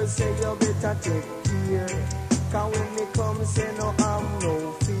little girl say you better take care. Cause when me come say no have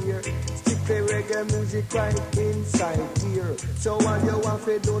no fear. Strictly reggae music right inside here. So what you want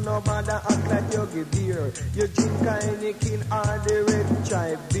to do, no bother act like you give beer. You drink Heineken or the red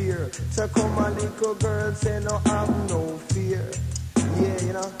stripe beer. So come on little girl say no have no fear. Yeah,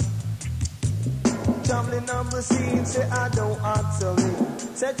 you know. Traveling on the scene, say I don't answer me.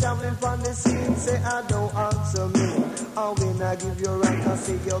 Say traveling from the scene, say I don't answer me. And when I give you a rank, I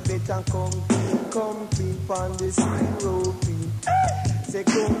say you better come clean from the scene, roping. Say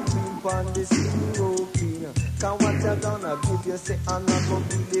come clean from the scene, roping. Cause what you gonna give you, say I'm not gonna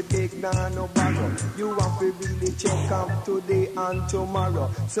really big, nah, no bother. You want to really check up today and tomorrow.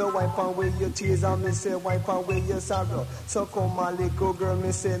 So wipe away your tears and me say wipe away your sorrow. So come a little girl,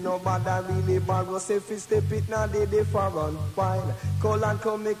 me say no bother really borrow. Say if we step it now the different while. Call and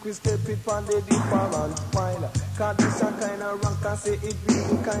come make we step it from the different while. Cause this a kind of rock and say it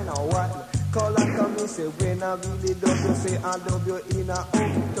really kind of wild. Call and come me say when I really dub you, say I dub you in a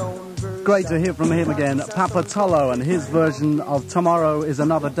uptown version. Great to hear from him again, Papa Tolo, and his version of Tomorrow is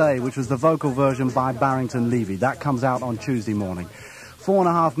Another Day, which was the vocal version by Barrington Levy. That comes out on Tuesday morning.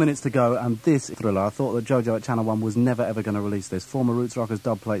 4.5 minutes to go, and this thriller, I thought that Jojo at Channel 1 was never ever going to release this. Former Roots Rockers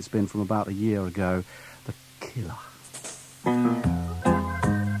dub plate spin from about a year ago. The Killer. Man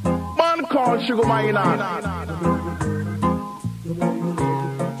called Sugar Minor.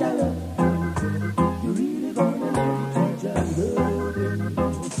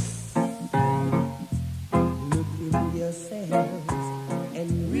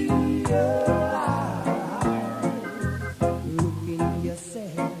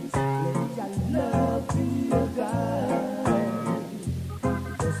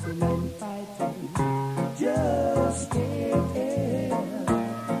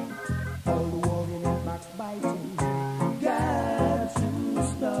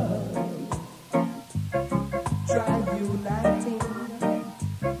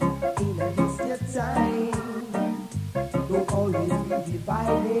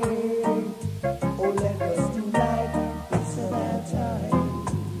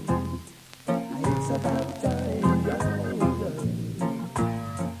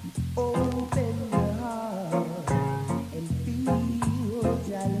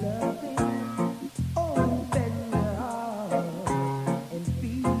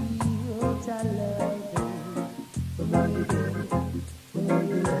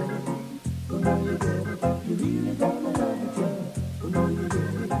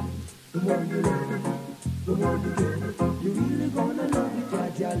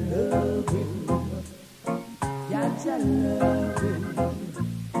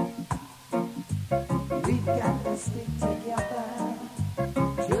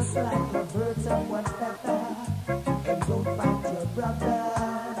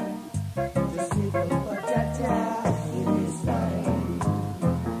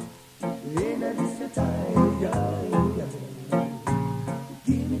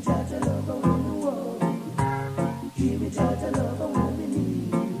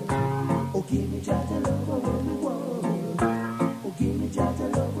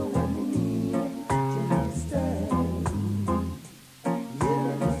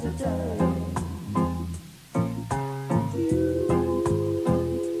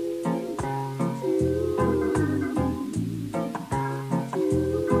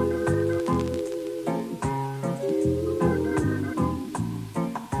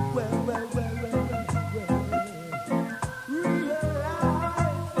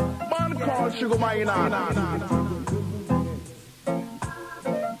 Sugar Minor.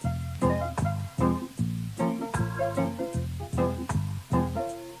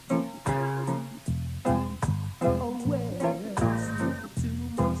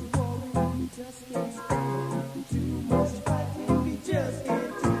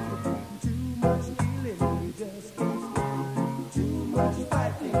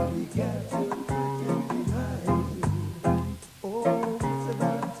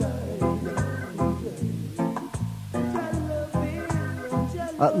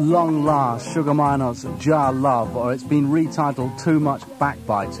 At long last, Sugar Minot's Jar Love, or it's been retitled Too Much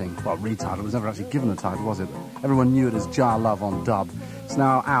Backbiting. Well, retitled, it was never actually given a title, was it? Everyone knew it as Jar Love on dub. It's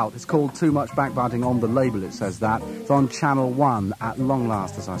now out. It's called Too Much Backbiting on the label, it says that. It's on Channel 1 at long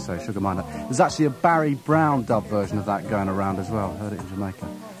last, as I say, Sugar Minot. There's actually a Barry Brown dub version of that going around as well. Heard it in Jamaica.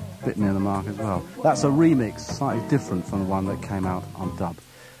 Bit near the mark as well. That's a remix, slightly different from the one that came out on dub.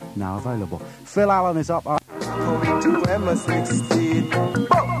 Now available. Phil Allen is up.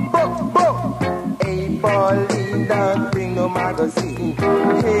 Hey Pauline, don't bring no magazine.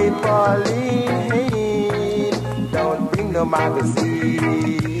 Hey Pauline, hey, don't bring no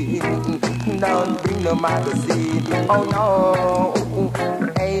magazine. Don't bring no magazine. Oh no.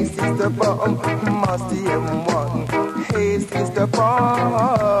 Hey Sister Bum, must the M1. Hey Sister Bum,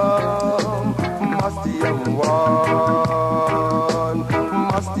 must the M1.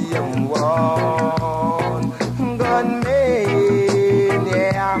 Must the M1. Gunman,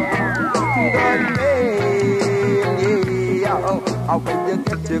 yeah. How will you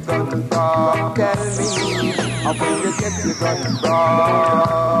get your gun from? Tell me. How will you get your gun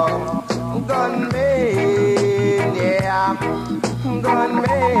from? Gunman, yeah. Gunman,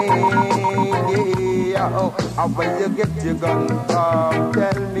 yeah. How will you get your gun from?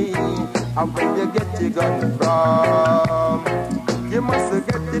 Tell me. How will you get your gun from? You must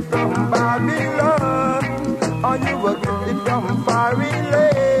get it from Babylon, or you will get it from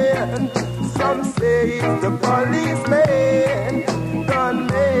Maryland. Some say it's the policeman. Gunman,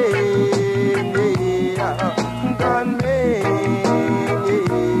 yeah. Gunman,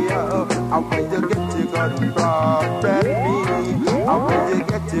 yeah. How will you get your gun from? Tell me. How will you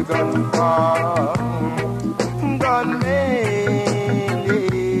get your gun from? Gunman,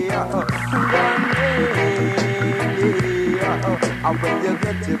 yeah. How will you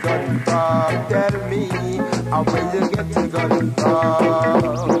get your gun from? Tell me. How will you get your gun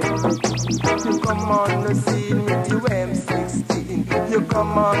from? You come on the scene with your M16. You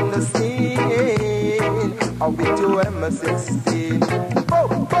come on the scene. How with your M16. Bo,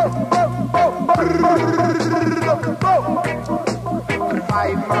 bo, bo, bo, bo, bo.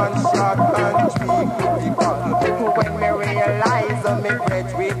 5-man shot and 3 cookie gun. When me realize me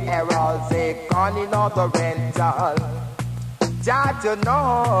friends with Herald, they gone in all the rental. Just you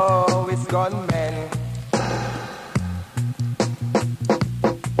know it's gunmen.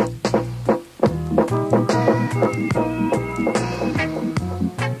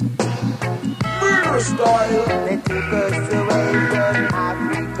 Style. They took us away from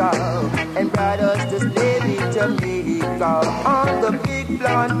Africa and brought us to slave in Jamaica on the big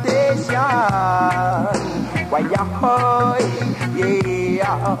plantation. Why ahoy,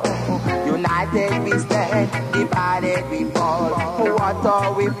 yeah. United we stand, divided we fall. What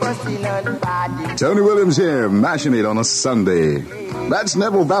are we fussing and fighting? Tony Williams here, mashing it on a Sunday. That's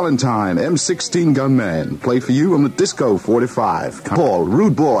Neville Valentine, M16 Gunman. Play for you on the Disco 45. Paul,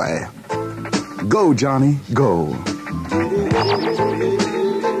 Rude Boy. Go, Johnny, go.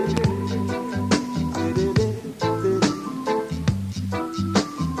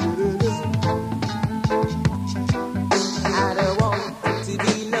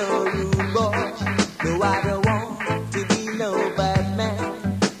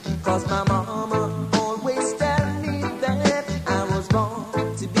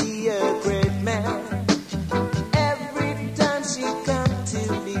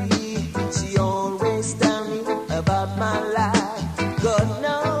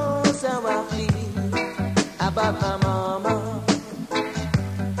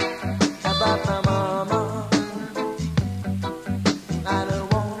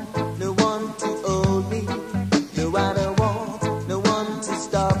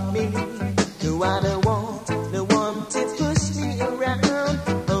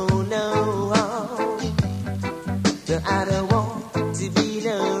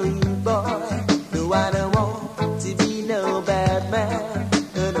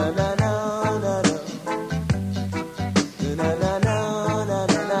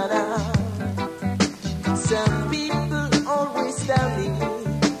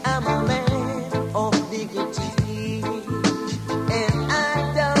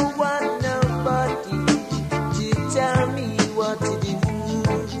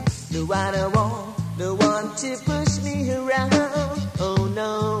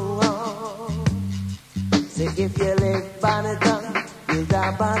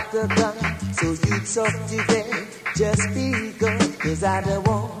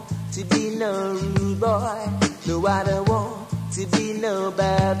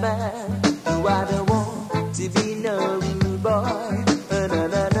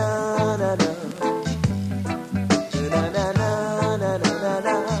 Na na na na na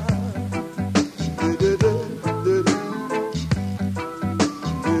na.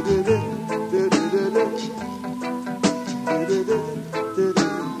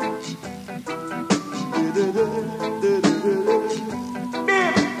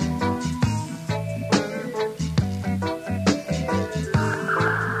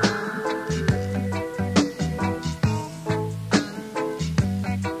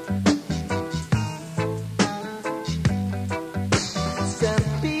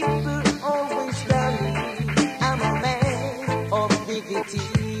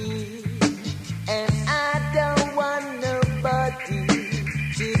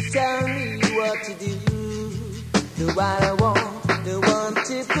 to tell me what to do. Do what I want, the one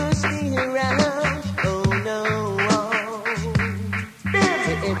to push me around. Oh no.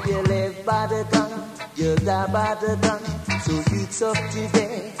 So if you live by the gun, you'll die by the gun. So it's up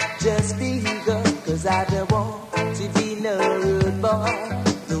today, just be good. Cause I don't want to be no rude boy.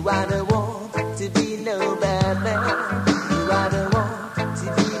 No, I don't want to be no bad man. No, I don't want to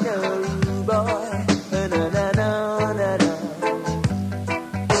be no rude boy. No, no, no, no, no, no.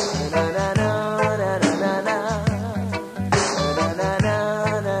 No, no, no, no, no, no, no. No, no,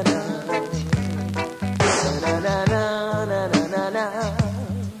 no, no, no. No, no, no, no, no, no, no.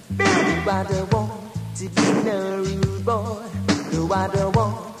 No, I don't want to be no rude boy. No, I don't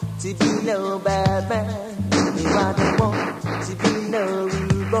want to be no bad man. No, I don't want to be no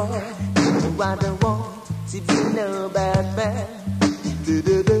rude boy. No, I don't want to be no bad man. Do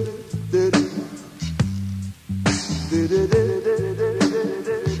do do do do. Do do do do do.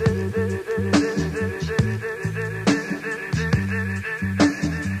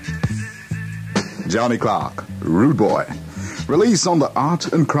 Johnny Clark, Rude Boy, released on the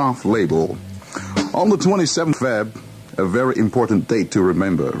Art and Craft label. On the 27th Feb, a very important date to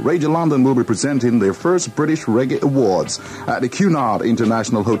remember, Radio London will be presenting their first British Reggae Awards at the Cunard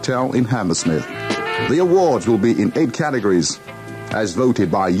International Hotel in Hammersmith. The awards will be in 8 categories, as voted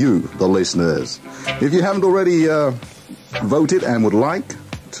by you, the listeners. If you haven't already voted and would like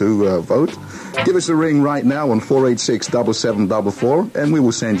to vote, give us a ring right now on 486-7744 and we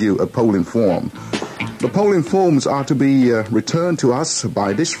will send you a polling form. The polling forms are to be returned to us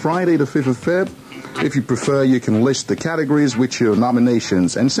by this Friday, the 5th of Feb. If you prefer, you can list the categories with your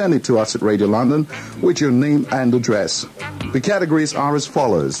nominations and send it to us at Radio London with your name and address. The categories are as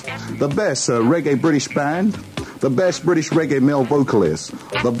follows: the best reggae British band, the best British reggae male vocalist,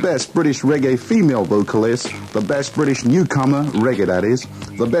 the best British reggae female vocalist, the best British newcomer, reggae that is,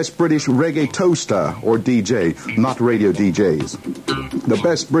 the best British reggae toaster or DJ, not radio DJs, the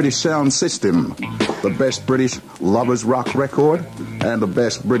best British sound system, the best British lovers rock record, and the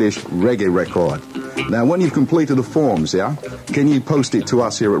best British reggae record. Now, when you've completed the forms, can you post it to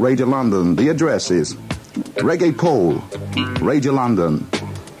us here at Radio London? The address is Reggae Poll, Radio London,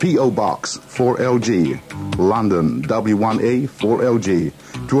 P.O. Box 4LG, London W1A 4LG,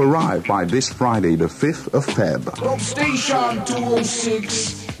 to arrive by this Friday, the 5th of Feb. From Station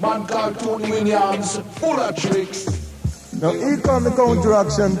 206, man called Tony Williams, full of tricks. Now here come the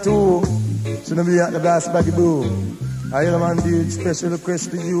counteraction too. Shouldn't be at the blast baggy boom. I am on the special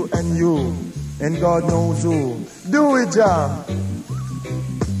request to you and you. And God knows who. Do it, Jah.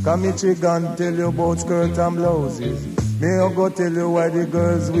 Come here, chicken, tell you about skirt and blouses. May I go tell you why the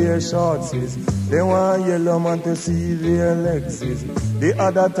girls wear shorts is. They want yellow man to see their legs is. The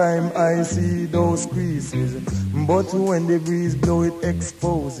other time I see those creases. But when the breeze blow it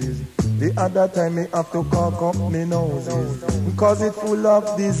exposes. The other time me have to cock up me noses. Cause it full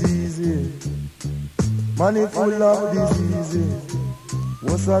of diseases. Man, it full of diseases.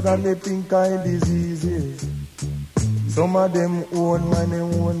 Worse than the pink eye diseases. Some of them own money,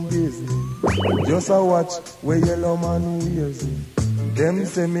 own business. Just a watch where yellow man wears it. Them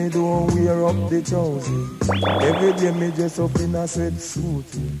say me don't wear up the trousers. Every day me dress up in a sweatsuit.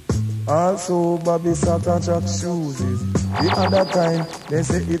 Also Bobby sock and track shoes. The other time they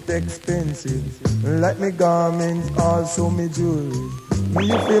say it expensive. Like me garments, also me jewelry. Me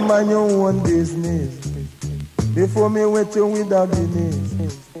you feel mind your own business. Before me wet you with a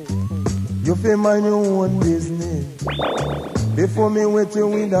Guinness. You feel mind your own business. Before me wet you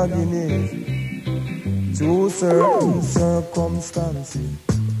with a Guinness. To certain circumstances,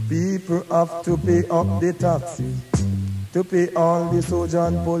 people have to pay up the taxes, to pay all the soldiers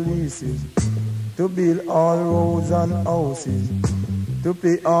and polices, to build all roads and houses, to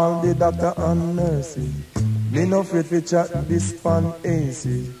pay all the doctor and nurses. Me no afraid to chat this pan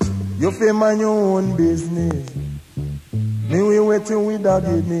aces. You feel mind your own business. Me we wait you with a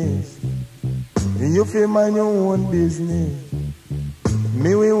Guinness. You feel mind your own business.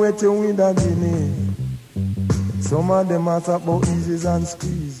 Me we wait you with a Guinness. Some of them ask about eases and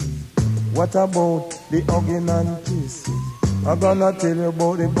squeezes. What about the hugging and kisses? I'm gonna tell you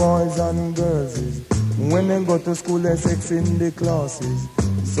about the boys and girls. When they go to school, they sex in the classes.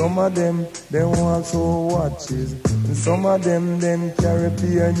 Some of them, they also watches. And some of them carry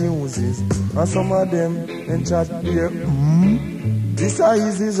peer newses. And some of them, chat beer. This are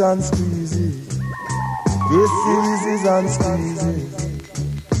eases and squeezes. This is eases and squeezes.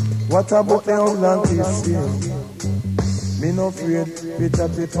 What about the hugs and kisses? Me no afraid to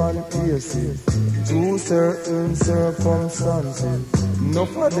chat it on cases. To certain circumstances.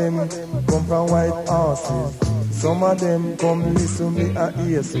 Enough of them come from white horses. Some of them come listen me a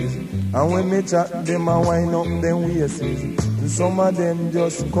aces, and when me chat them a wind up them waists. Some of them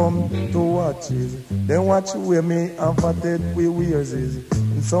just come to watch it. They watch where me and fatted we wears is.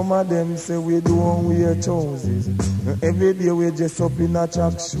 Some of them say we don't wear trousers. Every day we just up in a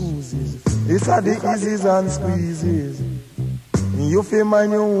track shoes. It's a the easies and squeezes. You feel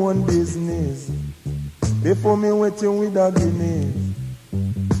mind your own business. Before me waiting with a Guinness.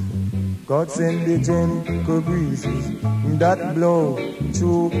 God send the gentle breezes that blow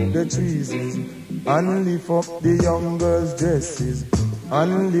through the trees and lift up the young girls' dresses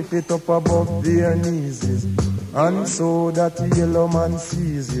and lift it up above their knees, and so that the yellow man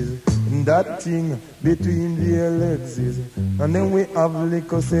sees that thing between their legs and then we have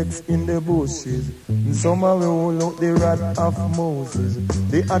little sex in the bushes. And somehow we roll out the rod of Moses.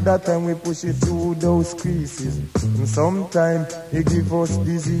 The other time we push it through those creases. And sometimes it give us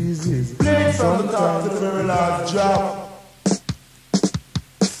diseases. Sometimes the very last job.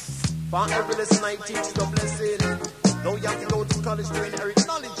 For every lesson I teach the blessing. Now you have to go to college to inherit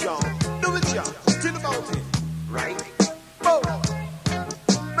knowledge, y'all. Do it, y'all. Tell about it. Right? Oh!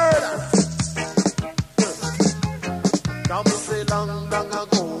 Murder! Come say long, long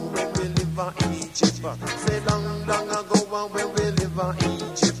ago when we live in Egypt. Say long, long ago when we live in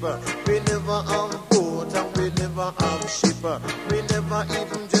Egypt. We never have boat and we never have ship. We never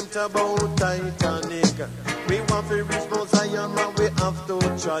even dreamt about Titanic. We want to reach Mount Zion and we have to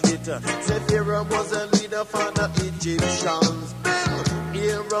tread it. Say Pharaoh was a leader for the Egyptians.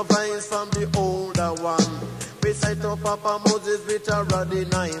 Hear a voice from the older one. We sight up Papa Moses with a rod in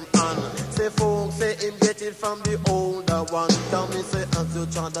him hand. Say folks, say him get it from the older one. Tell me say as you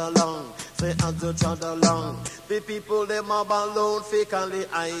trod along. Say as you trod along. The people them are alone fake and the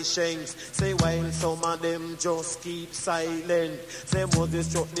eye shanks. Say while some of them just keep silent. Say Moses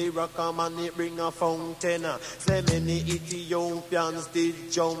struck the rock and it bring a fountain. Say many Ethiopians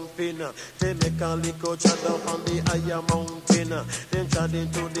did jump in. They make a little trod up on the higher mountain. Then trod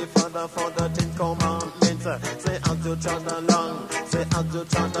into the Father for the 10 Commandments. Say as you trod along. Say as you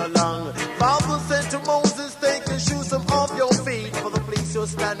trod along. Bible said to Moses, take your shoes from off your feet, for the place you're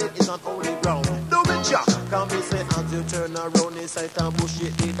standing is on holy ground. Do it, Jah. Come me say as you turn around, he sight a bush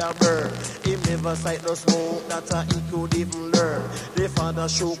it did a burn. He never sight no smoke that he could even learn. The Father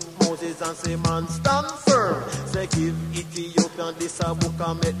shook Moses and say, man, stand firm. Say give Ethiopian this a book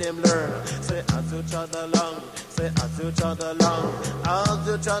and make them learn. Say as you trod along. Say as you trod along. As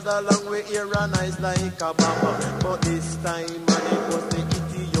you trod along, we hear a nice like a bomb. But this time, man, it was the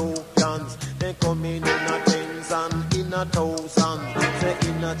Ethiopians. They come in a tens and in a thousand. Say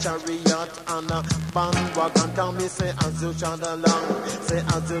in a chariot and a bandwagon. Can me say as you trod along. Say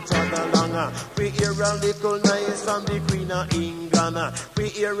as you trod along. We hear a little nice from the Queen of England. We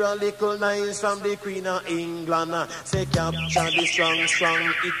hear a little nice from the Queen of England. Say capture the strong,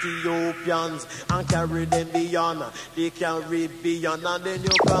 strong Ethiopians and carry them beyond the Caribbean. And then you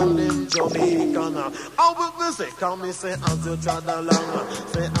call them Jamaican. I will say, come me say as you trod along.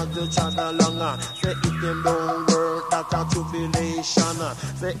 Say as you trod along. Say if them don't work, that a tribulation.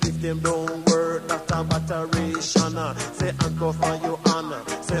 Say if them don't work, that a batteration. Say handcuff on your hand.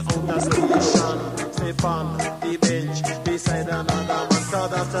 Say on the station. Say on the bench beside another man. Cause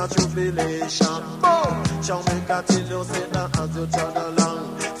that's a tribulation. Boom! Jamaica till you say that as you trod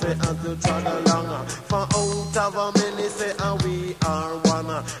along. Say as you trod along. For out of a many say and we are one.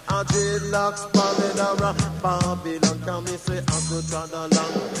 A dreadlocks Babylon. Can me say as you trod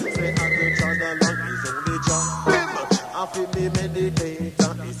along. Say as you trod along. It's only Jah. I feel me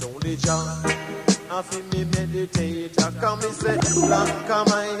meditator. It's only Jah. I feel me meditator. Come me say black am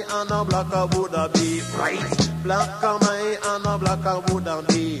I and a black a Buddha be right. Black am I and a black a Buddha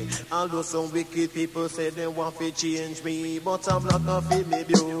be. Although some wicked people say they want to change me, but a black a feel me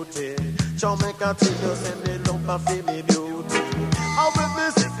beauty. Jamaica till you say they love a feel me beauty. I will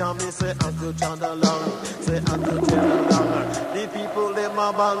be sick and me say as you trod along. Say as you trod along. The people them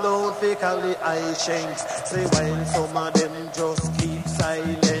are balloon fake and the eye shanks. Say while some of them just keep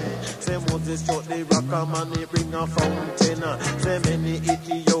silent. Say Moses struck the rock and he bring a fountain. Say many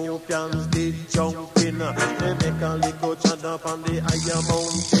Ethiopians did jump in. They make a little trod up on the higher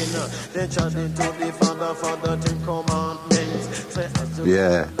mountain. They trod into the Father for the 10 Commandments. Say as you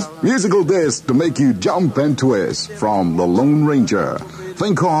yeah. Musical disc to make you jump and twist from the Lone Ranger.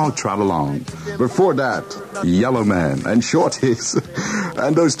 Thing called Trot Along. Before that, Yellow Man and Shorties.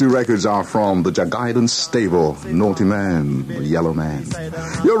 And those two records are from the Jagaiden stable, Naughty Man, Yellow Man.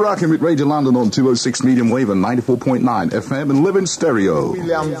 You're rocking with Radio London on 206 medium wave and 94.9 FM and live in stereo.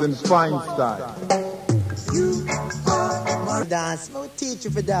 Williams and Feinstein. You are my dance. I will teach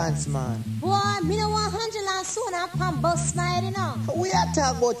you for dance, man. Boy, me no want Angela and Sonia and Pam bust my head, you know. We are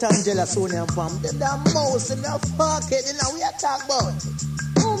talking about Angela, Sonia and Pam. Them damn mouse and them fuckhead, you know. We are talking about.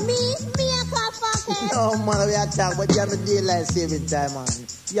 Who, me? Me a call fuckhead? No, man, we are talking about you have a daylight saving time, man.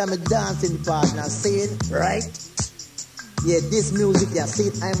 You have a dancing partner, saying, right? Yeah, this music, you see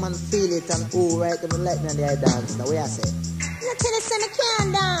it, I man feel it, and oh, right, them like me and the dance. Now, what you say? You tell us I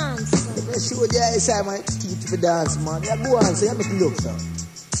can't dance. If I show the eyes, I might teach you to dance, man. You go on, so you make it look, sir.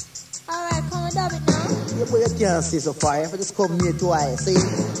 Alright, come and dub it now. Yeah, but you can't see so far. If I just come near twice, see?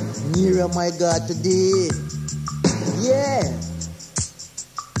 Nearer, my God, today. Yeah.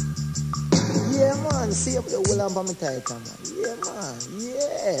 Yeah, man. See, you put the whole on for me tight, man. Yeah, man.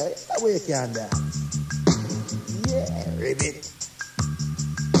 Yeah. That way you can dance. Yeah, ribbit.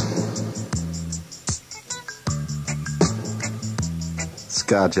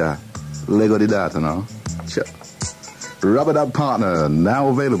 Scaja, Lego di data, no? Sure. Rubber Dub Partner, now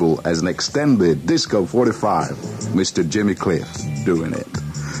available as an extended Disco 45. Mr. Jimmy Cliff doing it.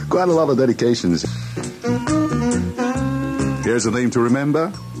 Quite a lot of dedications. Here's a name to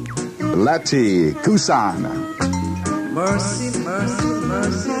remember. Lati Kusan. Mercy, mercy,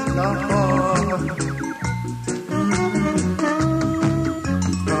 mercy, Lord.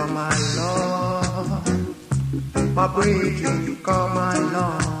 Come my Lord. My brethren, come my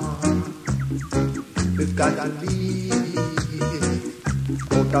Lord. We've got to leave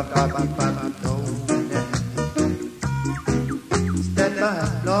out of Papi Town. Step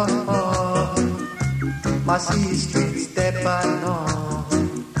back, Lord. My street, step back, Lord.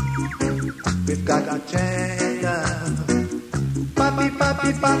 We've got to change. Papi,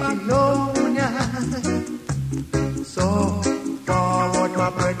 Lonia. So forward, my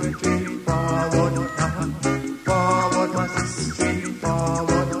brethren, forward, forward, my sister,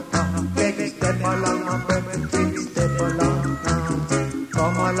 forward. Take a step along, my brethren, step along.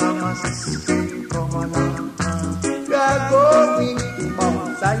 Come along, my sister, come along. We are going to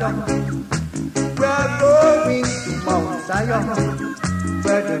Mount Zion. We are going to Mount Zion,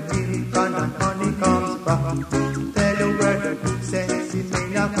 where the milk and the honey comes back. Tell you where the good sense in me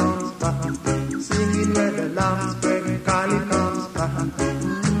comes back. Singing where the lamb's bread calling comes back.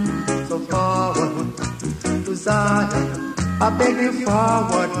 So forward to Zion, I beg you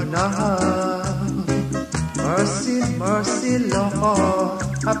forward now. Mercy, mercy, Lord,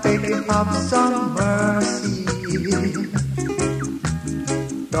 I beg you have some mercy.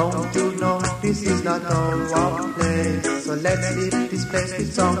 Don't you know this is not our place? So let's leave this place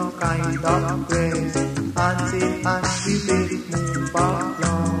with some kind of grace. Until we will move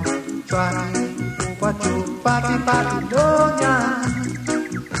along. Try to move on to Babylonia.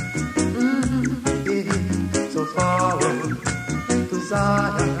 Yeah. So forward to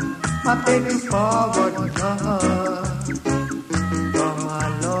Zion, I beg you forward now. Come my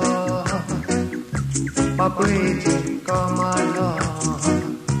Lord, my brethren, come my Lord.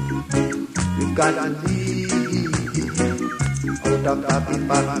 We've got to leave out of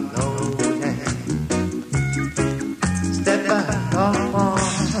Babylonia. Step along,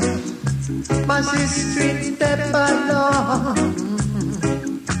 my sister, step along.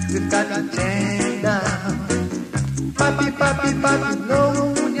 We've got to change down. Papi,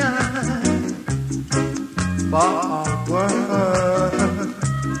 Lonia. Forward,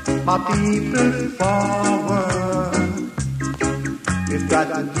 my people, forward. We've got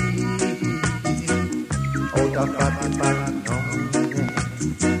to leave out of Babylonia.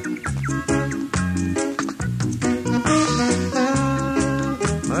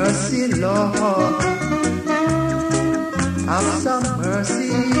 Mercy, Lord, have some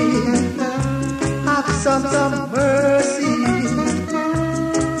mercy, have some mercy.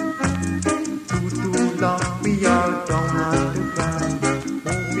 Too long we are down on the ground,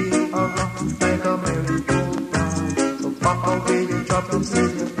 moving around like a merry-go-round. So far away your troubles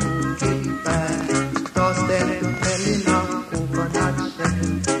and your food keep back. Toss them to telling our coconut shell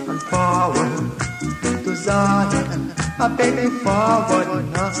and forward to Zion. I beg you forward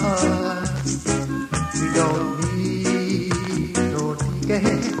now. We don't need no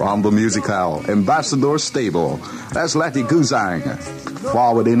ticket. From the Musical Ambassador Stable, that's Lati Kuzang.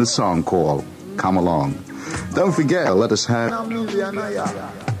 Forward in a song called Come Along. Don't forget, let us have...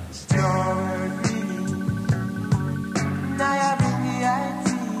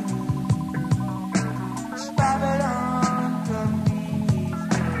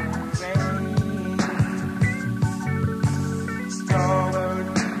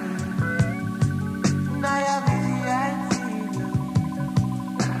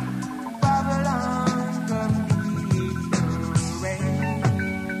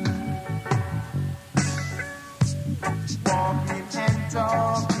 Walk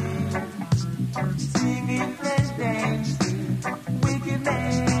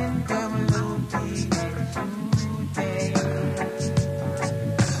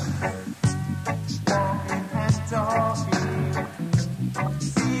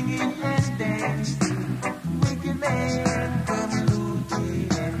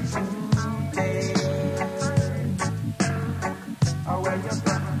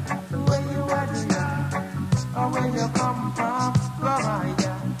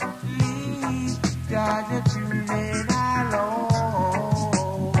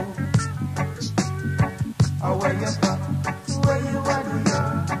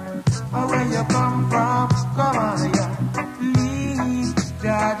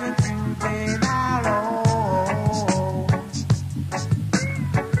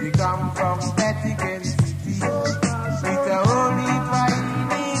come from Vatican City. With a holy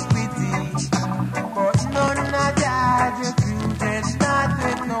iniquity, but none of judge your children not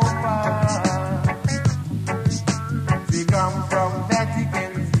with no power. We come from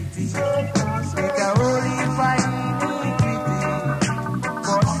Vatican City. With a holy iniquity,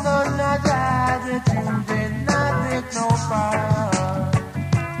 but none of judge your children not with no power.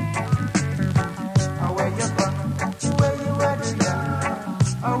 Where you from? Where you at?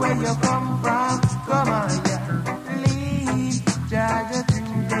 Where you come from? Come on, yeah. Leave Georgia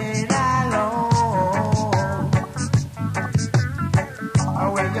today alone.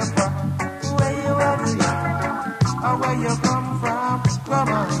 Where you from? Where you at? Where you come from?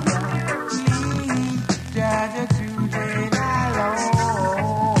 Come on, yeah. Leave Georgia today alone.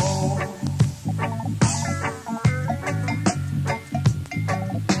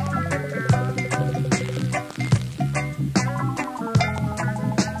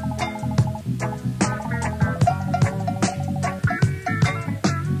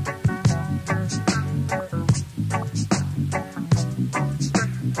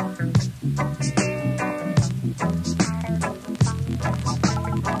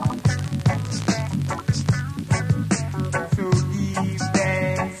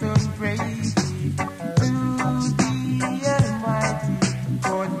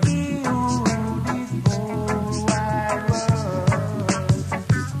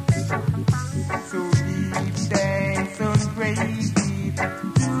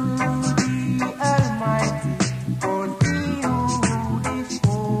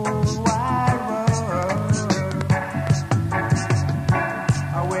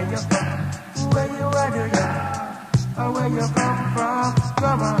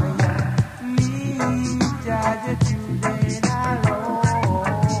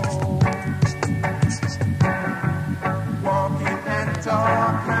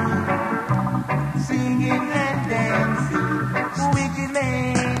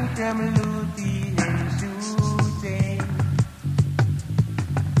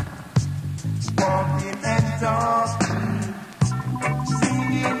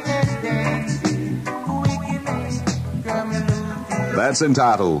 That's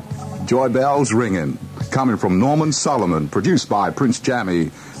entitled Joy Bells Ringin', coming from Norman Solomon, produced by Prince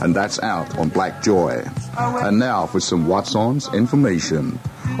Jammy, and that's out on Black Joy. And now for some What's On's information.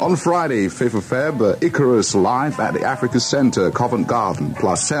 On Friday, 5th of Feb, Icarus live at the Africa Center, Covent Garden,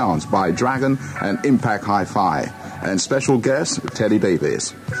 plus sounds by Dragon and Impact Hi-Fi, and special guest, Teddy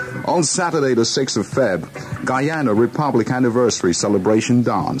Davis. On Saturday, the 6th of Feb, Guyana Republic Anniversary Celebration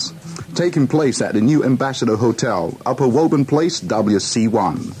Dance, taking place at the new Ambassador Hotel, Upper Woburn Place,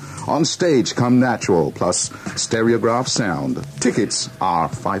 WC1. On stage, Come Natural, plus stereograph sound. Tickets are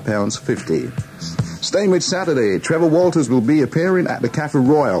 £5.50. Staying with Saturday, Trevor Walters will be appearing at the Cafe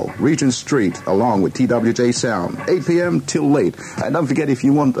Royal, Regent Street, along with TWJ Sound, 8 p.m. till late. And don't forget, if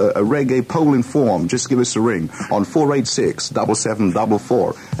you want a reggae polling form, just give us a ring on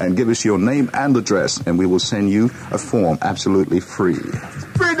 486-7744 and give us your name and address, and we will send you a form absolutely free.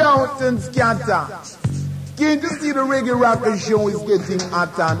 Spread out and scatter. Can't you see the Reggae Rocker show is getting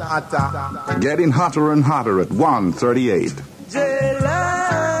hotter and hotter? Getting hotter and hotter at 1:38. Jailhouse,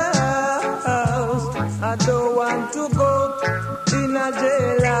 I don't want to go in a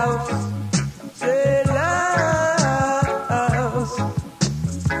jailhouse. Jailhouse.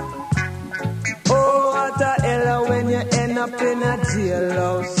 Oh, what a hell when you end up in a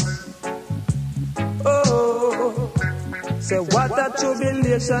jailhouse. Oh. Say what a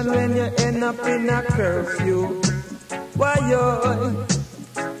tribulation when you end up in a curfew. Why yo?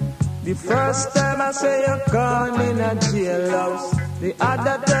 The first time I say you're gone in a jailhouse. The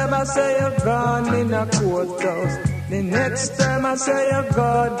other time I say you're gone in a courthouse. The next time I say you're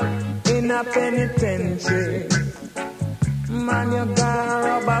gone in a penitentiary. Man, you gone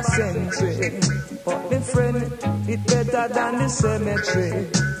rob a century. But the friend, it better than the cemetery.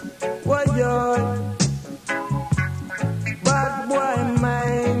 Why yo? Bad boy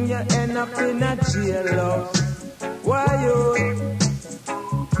mine, you end up in a jailhouse. Why you?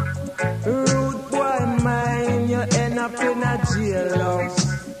 Rude boy mine, you end up in a jailhouse.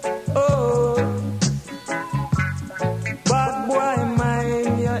 Oh. Bad boy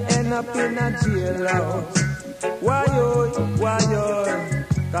mine, you end up in a jailhouse. Why you? Why you?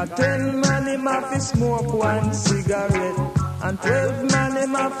 Got 10 man him have to smoke one cigarette, and 12 man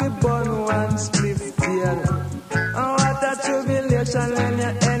him have to burn one spliff tail. Oh, what a tribulation when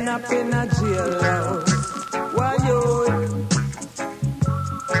you end up in a jailhouse. Why you?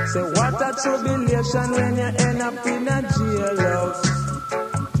 Say what a tribulation when you end up in a jailhouse.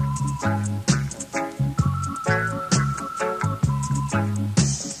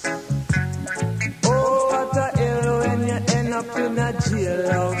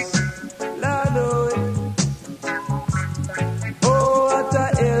 jailhouse. Lord, oh, what a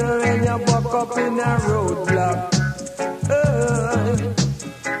hell when you buck up in a roadblock.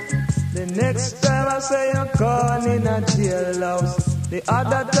 The next time I say you're gone in a jailhouse. The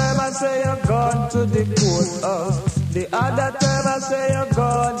other time I say you're gone to the courthouse. The other time I say you're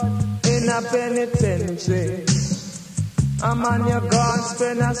gone in a penitentiary. A man you're gone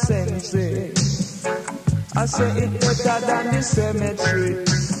spend a century. I say it better than the cemetery.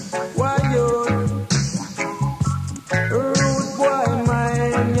 Why you rude boy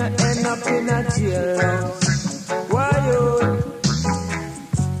man, you end up in a jailhouse. Why you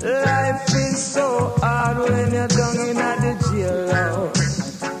life is so hard when you're down in the jailhouse.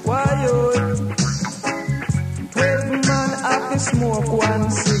 Why you 12 man have to smoke one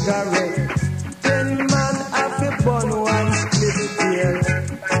cigarette, 10 man have to burn one split beer.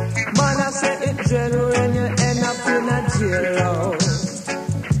 Man, I say it jail when you end up in a jailhouse,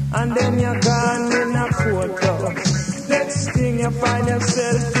 and then you're gone in a courthouse. Next thing you find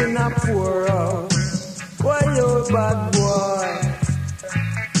yourself in a poorhouse. Why you bad boy?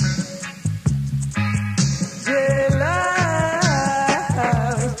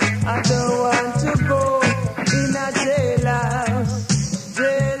 Jailhouse, I don't want to go in a jailhouse.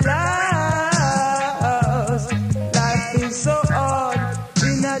 Jailhouse, life is so hard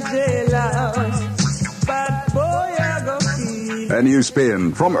in a jailhouse. Bad boy, I go feel. A new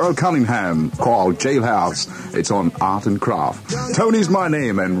spin from Earl Cunningham called Jailhouse. It's on Art and Craft. Tony's my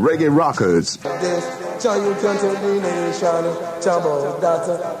name and Reggae Rockers. Jah, you can tell the nation about that.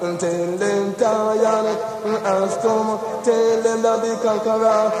 Tell them tired, ask come. Tell them that the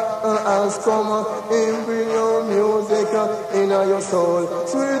conqueror ask come. Him bring your music in your soul.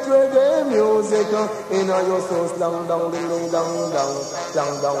 Sweet reggae music in your soul. Down, down, down, down, down,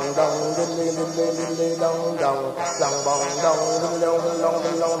 down, down, down, down, down,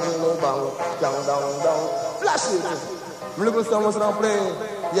 down, down, down, down. Flash it. Look at someone's not playing.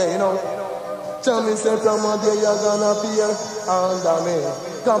 Yeah, you know. Tell me, say, from one day you're gonna appear under me.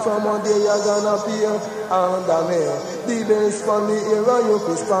 Come from one day you're gonna appear under me. The best from the era, you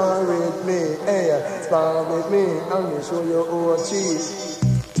can spar with me. Hey, spar with me, and me show you how cheese.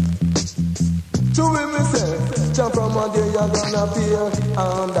 To me say, jump from one day you're gonna appear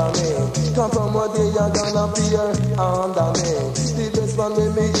under me. Come from one day you're gonna appear under me. The best from the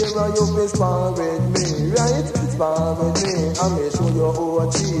era, you can spar with me. Right? Spar with me, and me show you how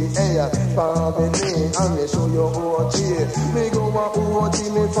cheese. Hey, spar with me, and me show you how cheese. Me go a OT,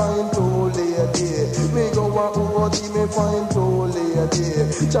 me find two lady. Me go a OT, me find two lady.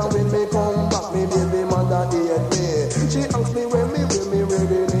 Jump when me come back, me baby mother hate me. She asks me when me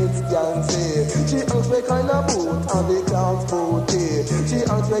really needs Yancey. She asks me kind of boot and the class booty. She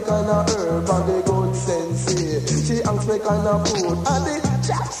asks me kind of herb and the good sensei. She asks me kind of food and the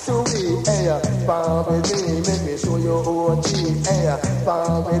chapsui. Hey, spar with me, make me show you OG. Hey,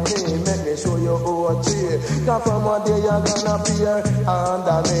 spar with me, make me show you OG. Cause from one day you're gonna appear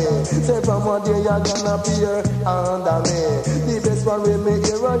under me. Say from one day you're gonna appear under me. The best one with me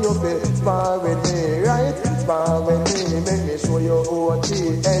here on your face. Spar with me, right? Spar with me, make me show you OG.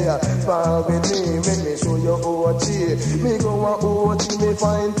 Hey, spar with me, make me show you OG. Me go a OG, me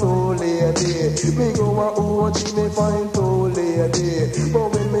find two lady. Me go a OG, me find two lady. But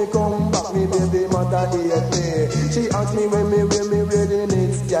when me come back, me baby mother hate me. She asks me when me really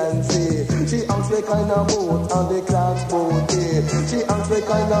needs Yancey. She asks me kind of boat and the class booty. She asks me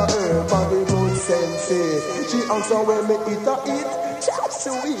kind of herb and the good sensei. She asks her when me eat chop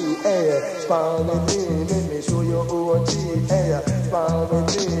sweet. Hey, spar with me, make me show you OG. Hey, spar with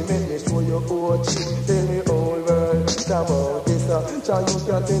me, make me show you OG. Tell me whole world about this. Try you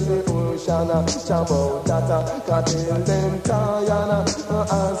can tell the ocean about that. Can tell them Tayana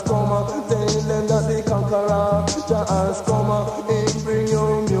ask come. Tell them that the conqueror ask come. He bring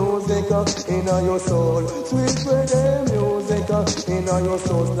your music in your soul. Sweet reggae music in your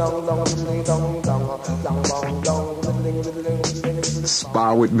soul. Down, down, down, down, down, down, down, down.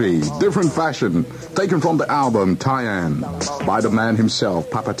 Spar with me, different fashion, taken from the album Tyann by the man himself,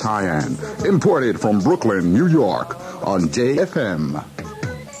 Papa Tyann, imported from Brooklyn, New York on JFM.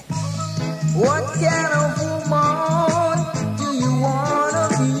 What kind of woman do you wanna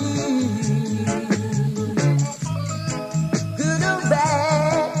be? Good or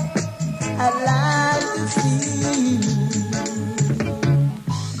bad, I'd like to see.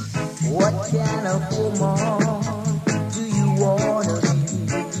 What kind of woman